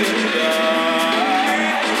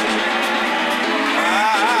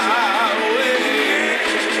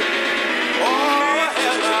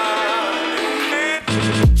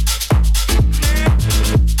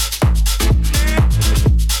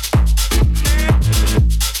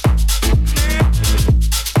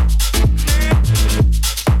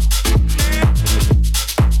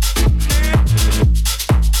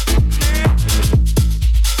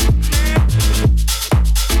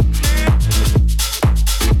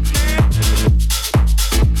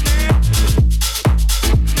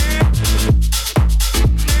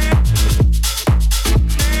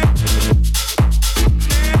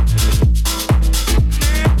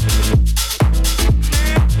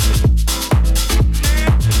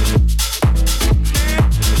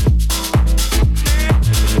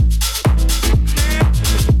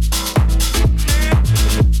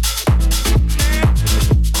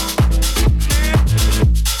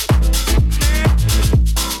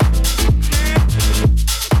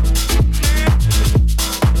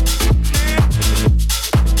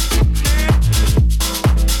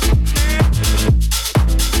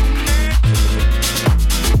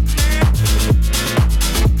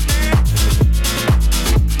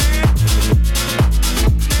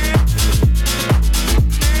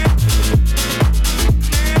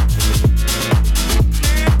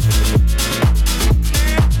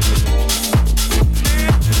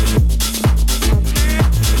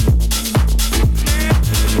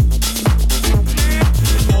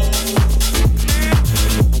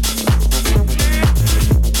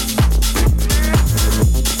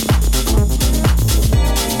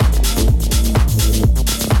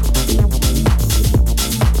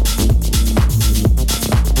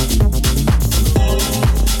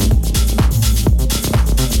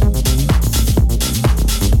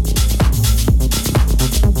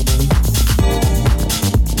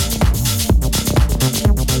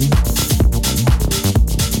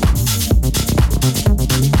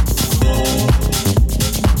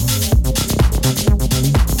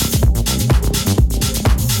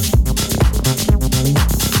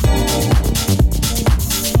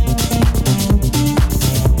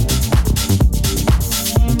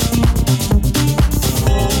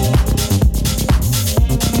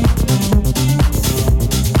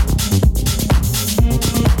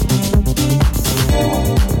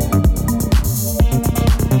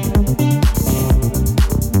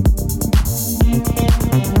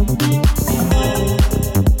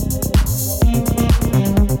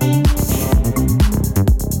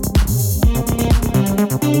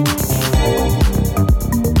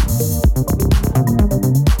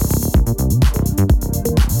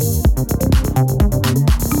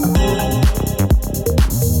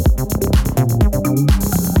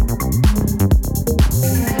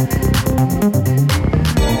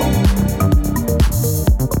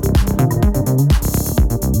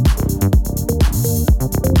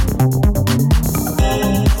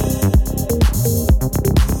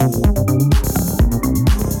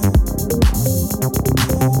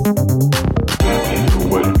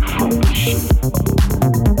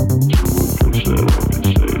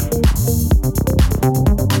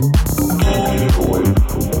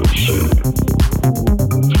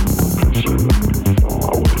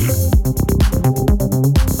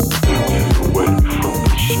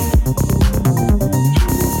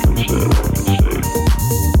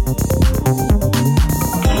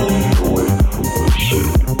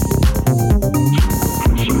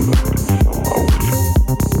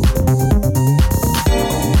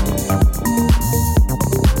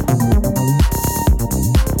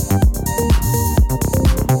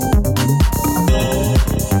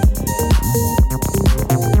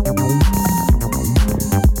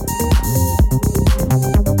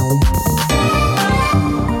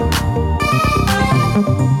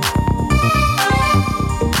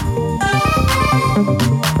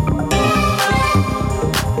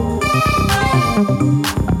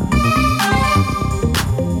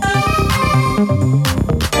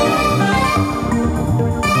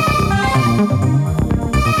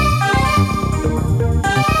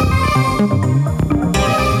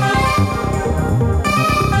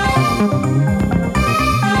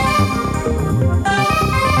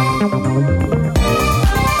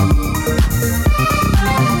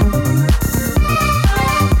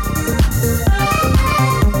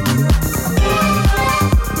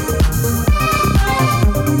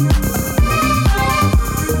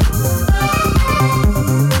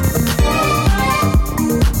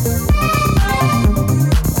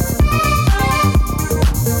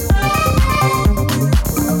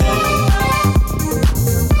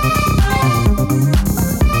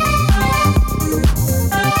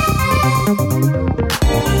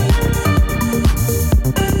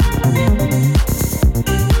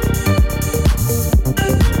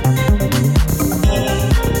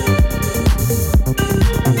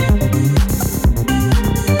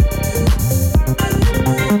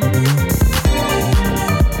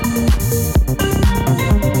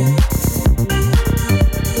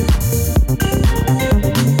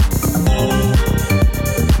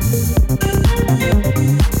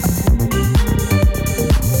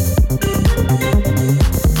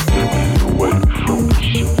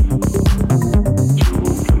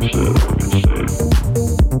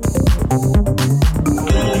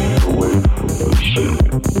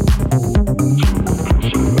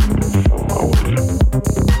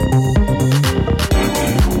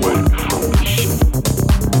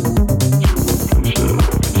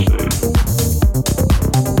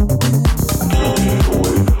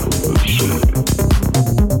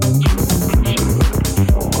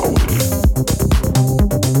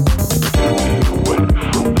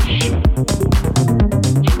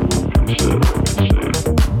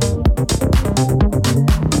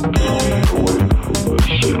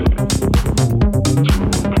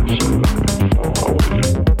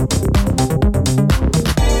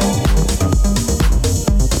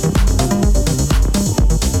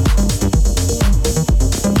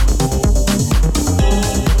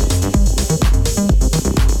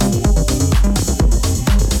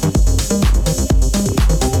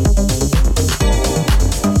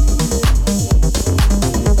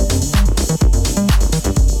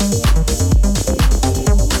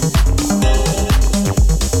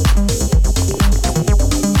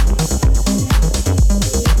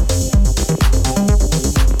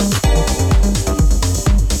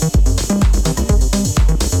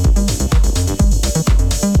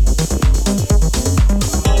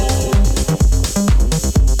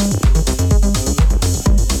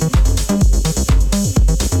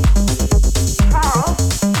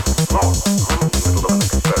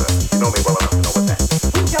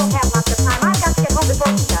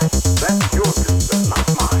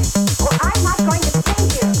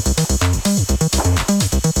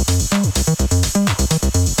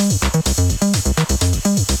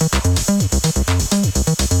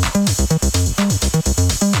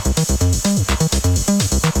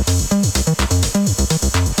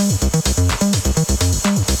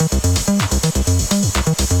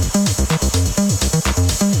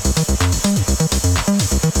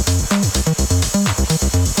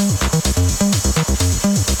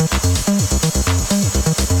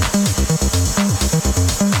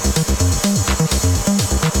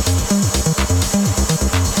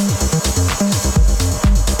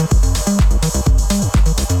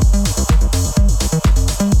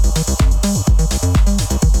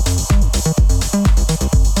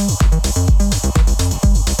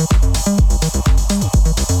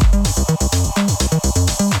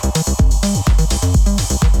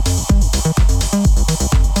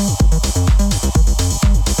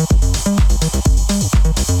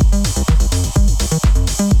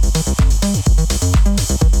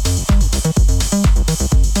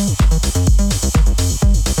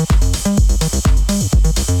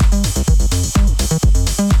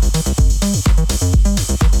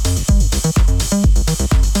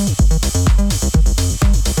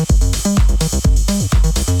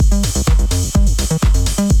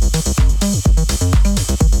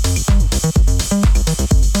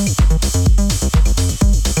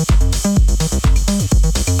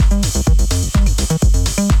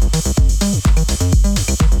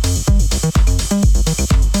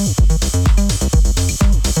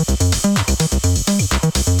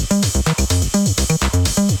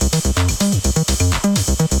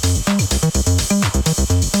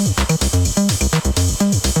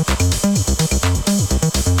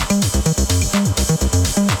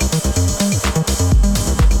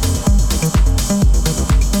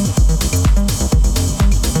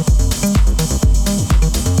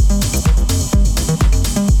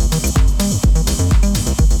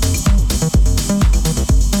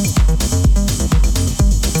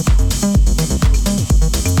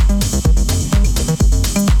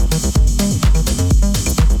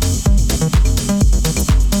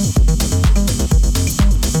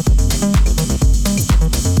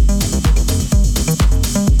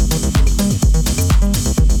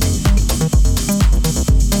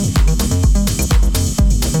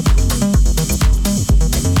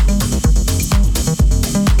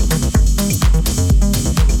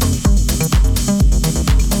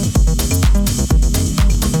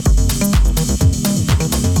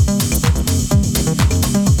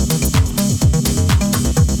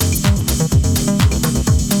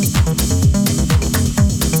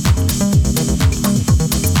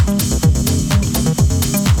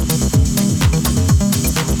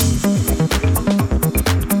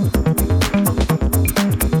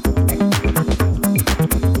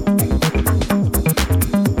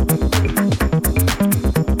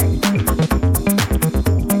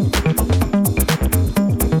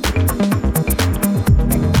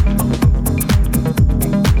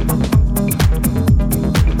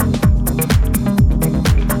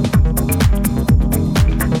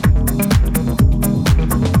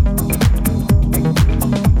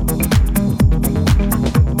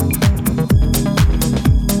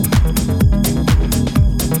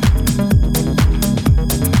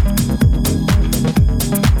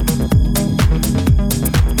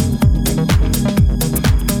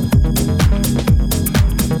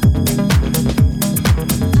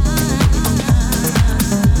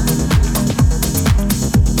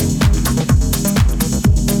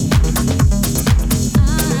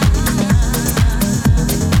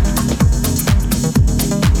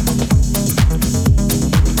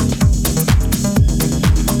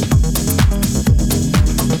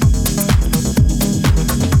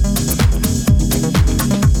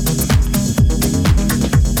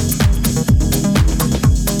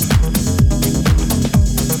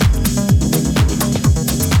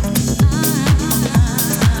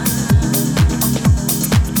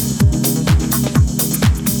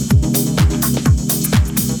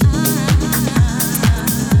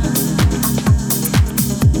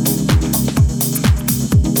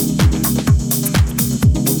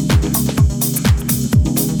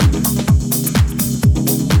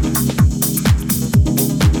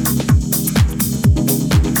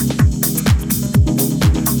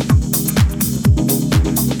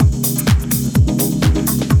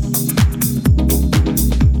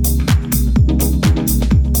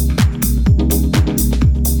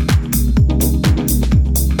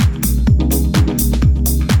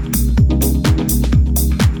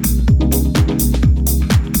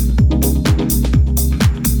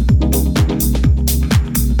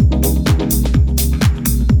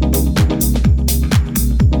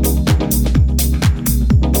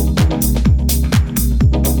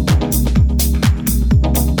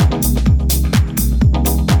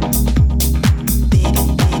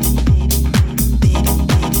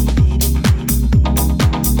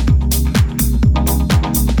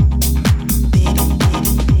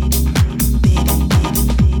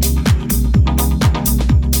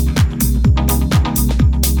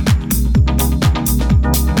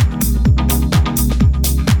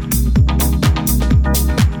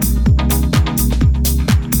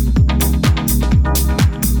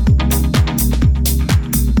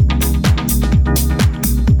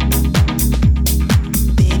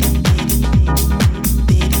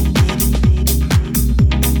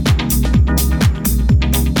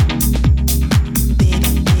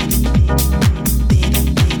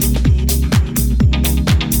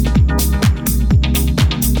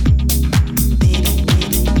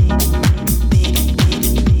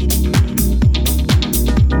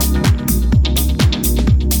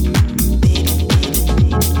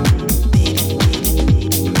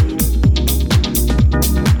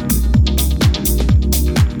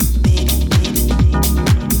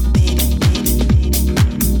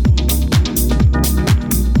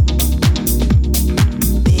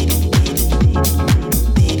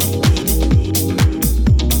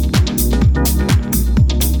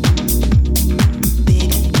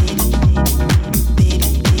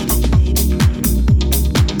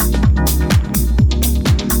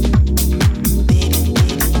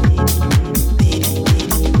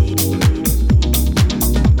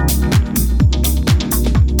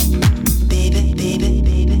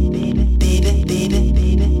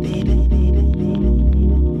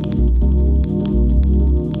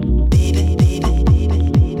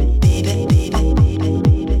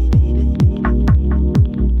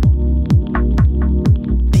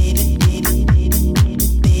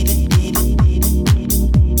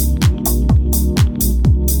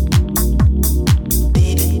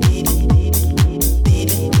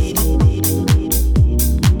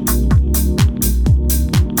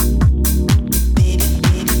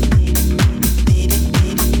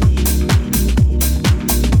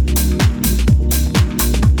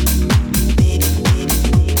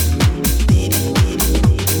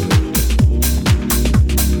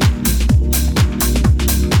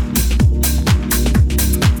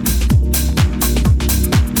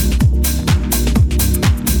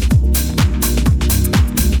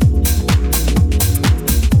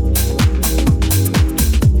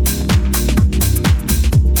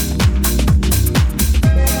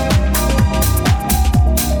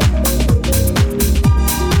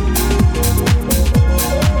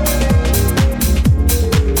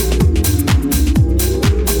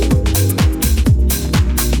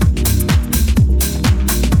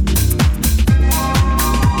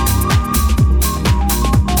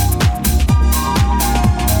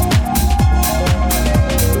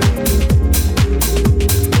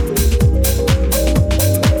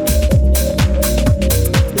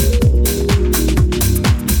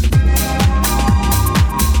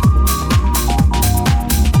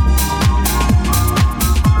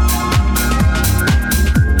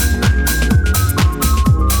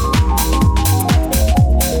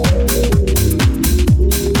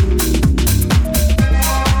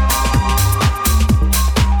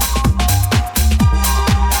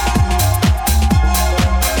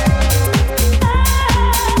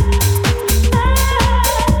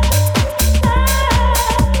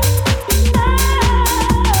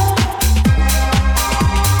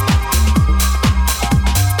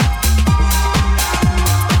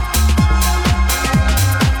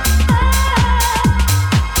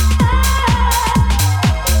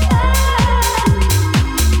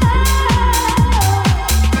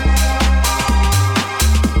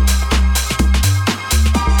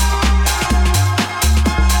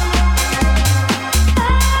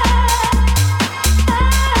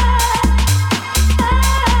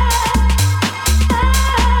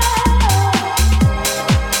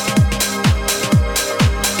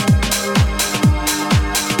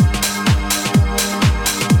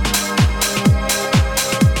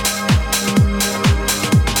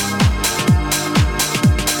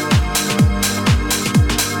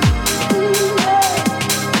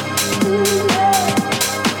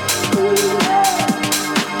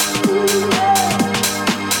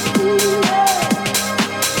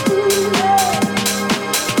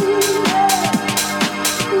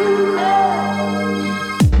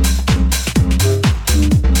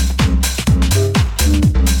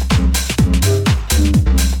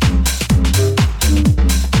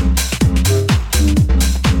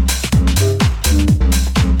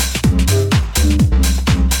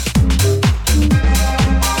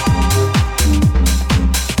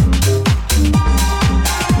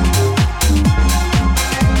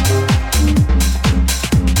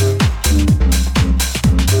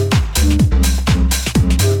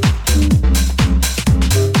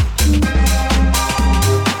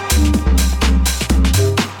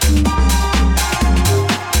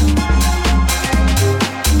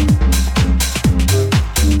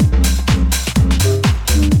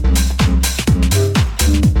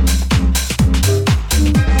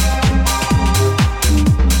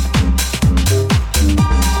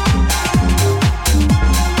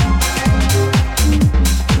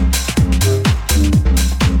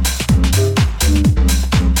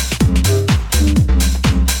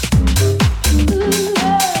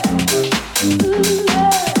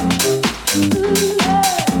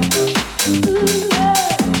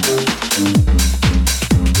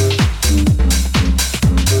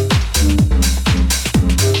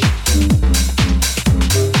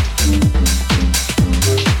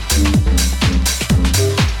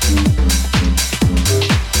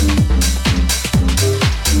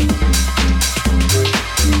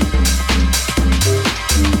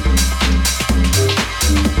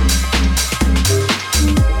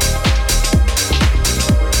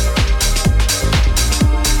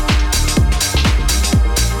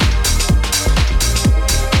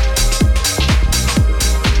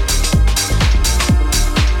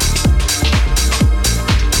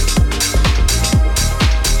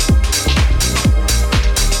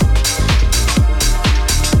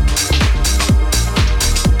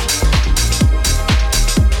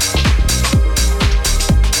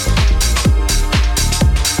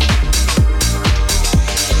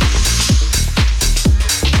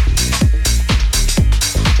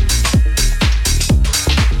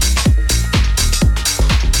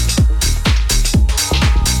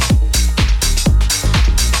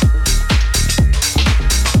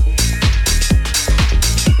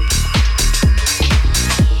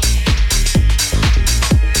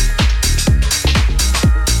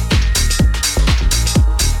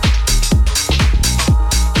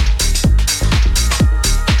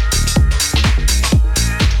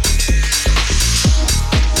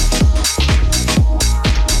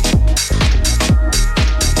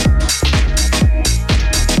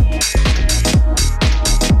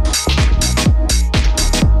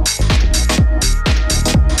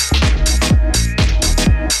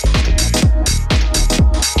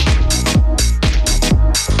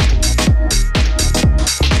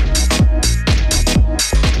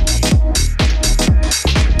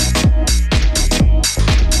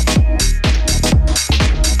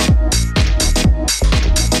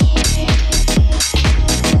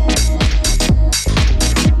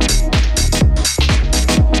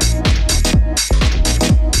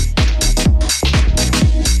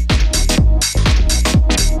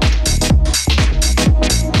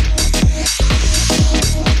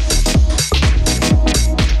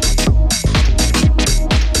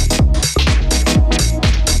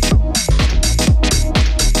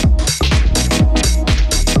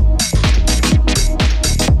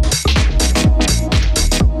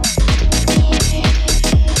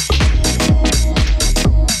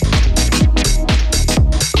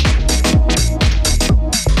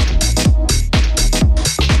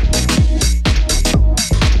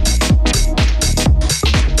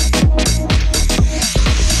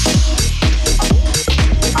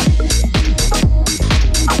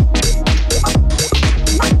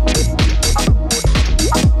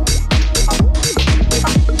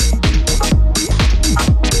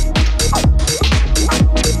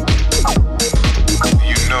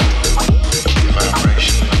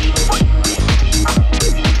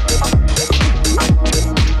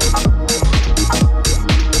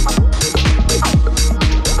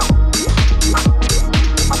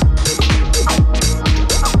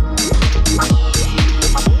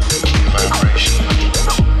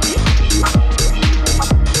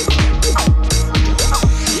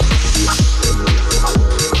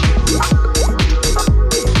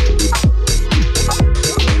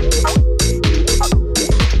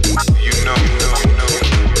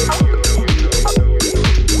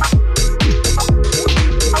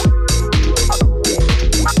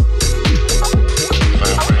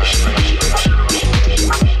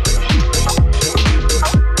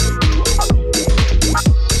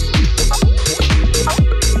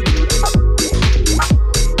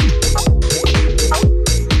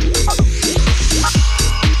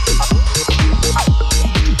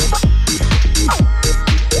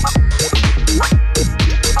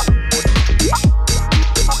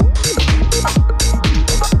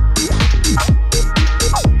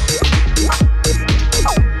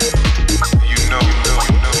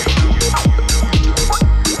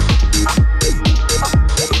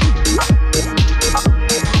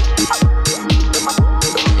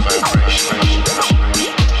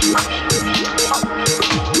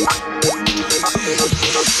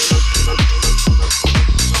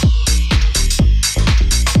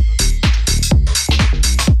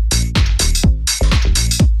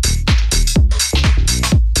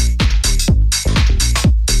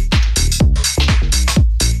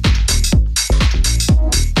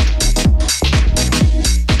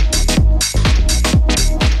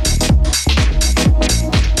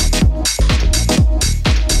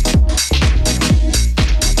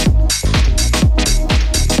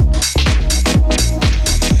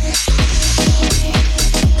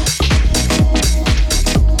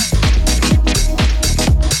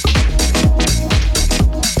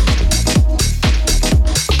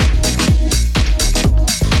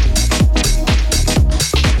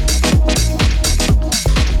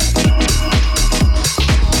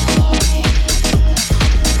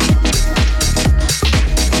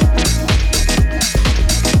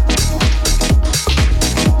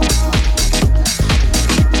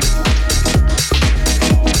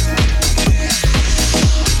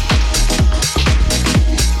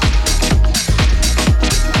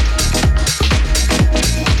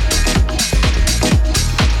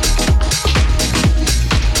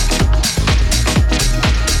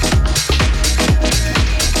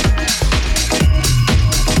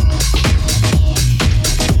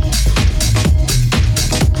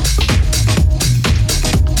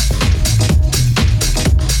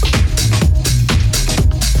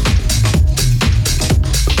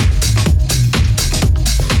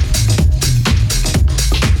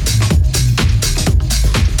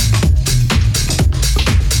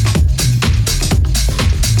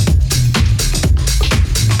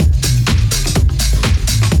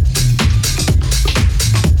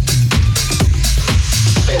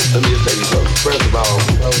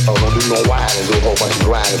 shine and do a whole bunch of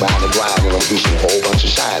grinding behind the grind, and I'm gonna do some whole bunch of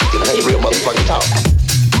shine. That's real motherfucking talk.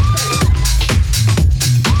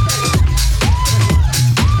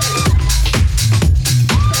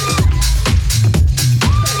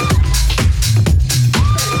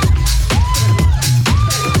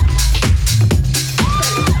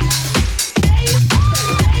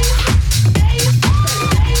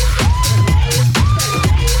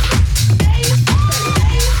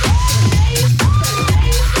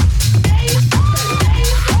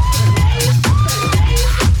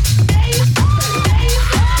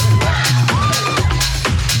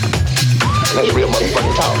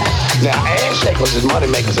 Now, ass shakers is money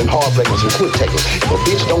makers and heartbreakers and quick takers. If a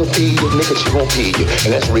bitch don't feed you, nigga, she gon' feed you. And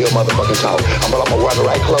that's real motherfucking talk. I'ma wear the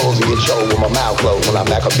right clothes and get choked with my mouth closed. When I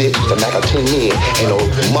mack a bitch, I mack a 10 men. Ain't no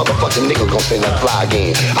motherfucking nigga gon' say nothing fly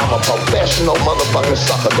again. I'm a professional motherfucking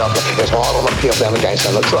sucker ducker. As hard on a pimp and a gangster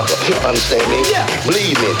and a trucker. Understand me? Yeah.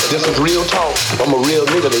 Believe me, this is real talk. I'm a real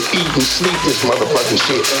nigga that eat and sleep this motherfucking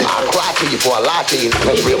shit. I'll cry to you before I lie to you.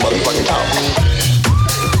 That's real motherfucking talk.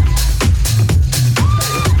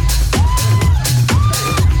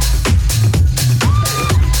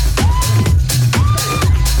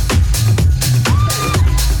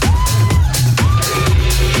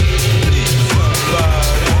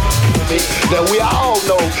 Now we all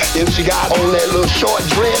know if she got on that little short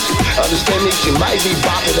dress, understand me, she might be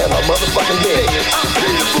bopping at her motherfucking bed.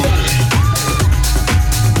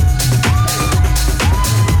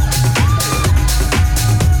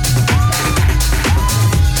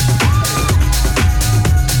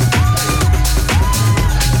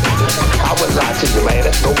 I wouldn't lie to you, man,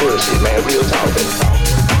 that's no bullshit, man, real talk.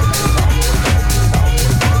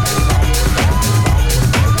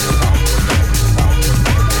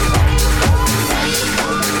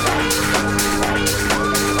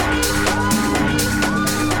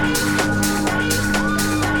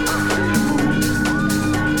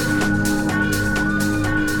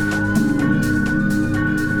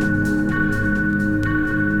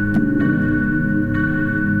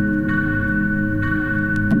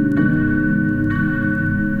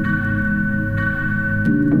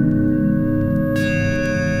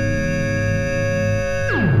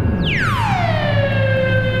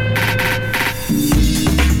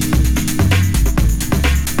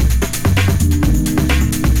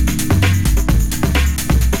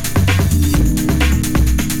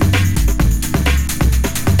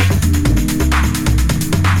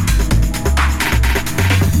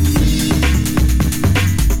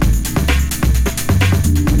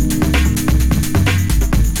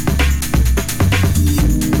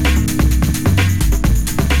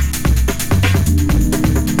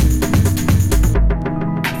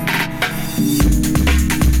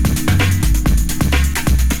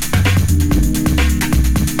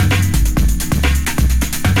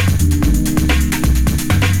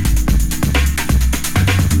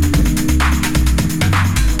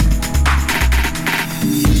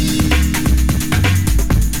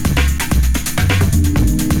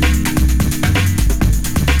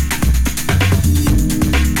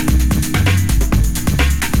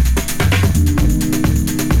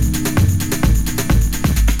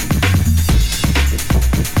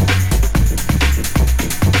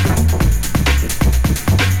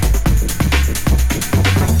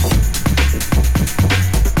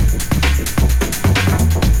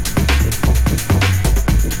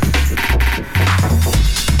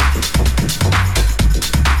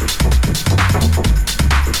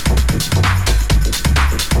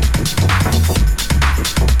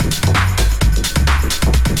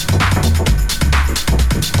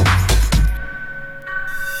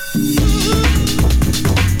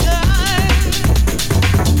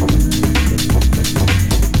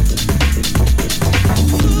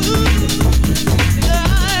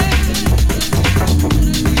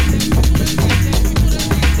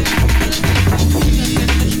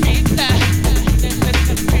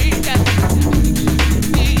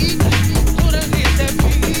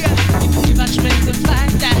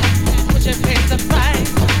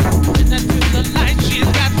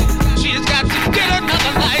 She's got to get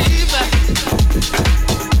another life.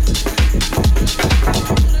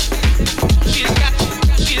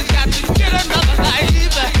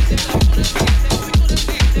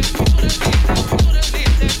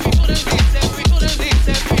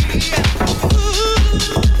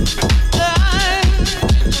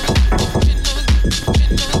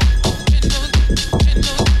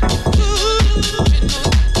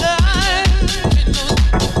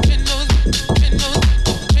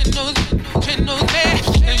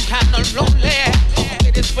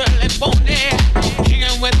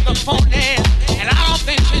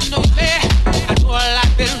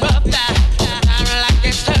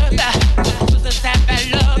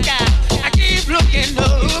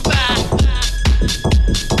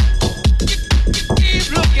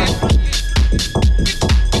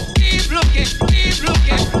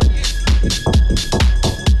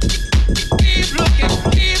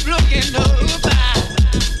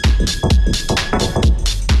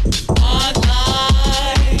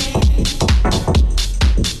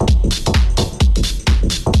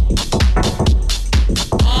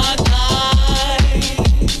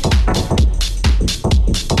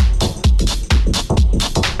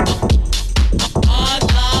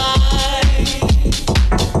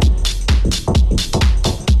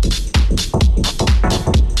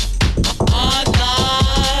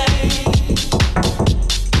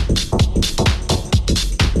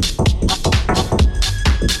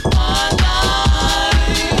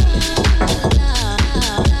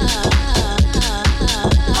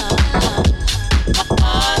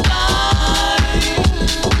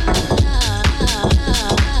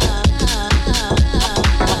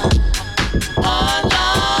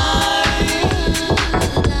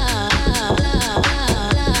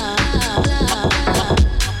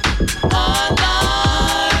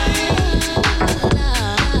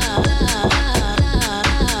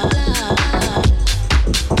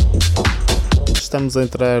 estamos a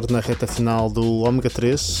entrar na reta final do Ômega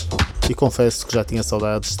 3 e confesso que já tinha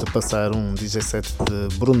saudades de passar um DJ set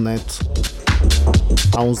de Bruno Neto.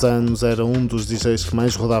 Há uns anos era um dos DJs que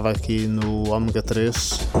mais rodava aqui no Ômega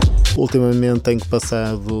 3. Ultimamente tenho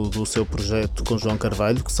passado do seu projeto com João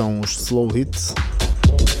Carvalho, que são os Slow Hits,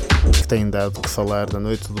 que têm dado que falar na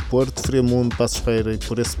noite do Porto, Friamundo, Passos Ferreira e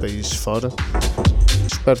por esse país fora.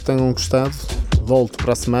 Espero que tenham gostado. Volto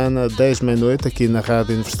para a semana, 10 meia-noite, aqui na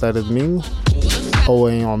Rádio Universitária Domingo ou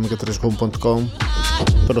em omega3room.com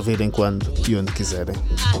para ouvirem quando e onde quiserem.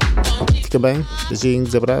 Fica bem,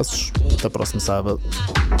 beijinhos, abraços, até o próximo sábado.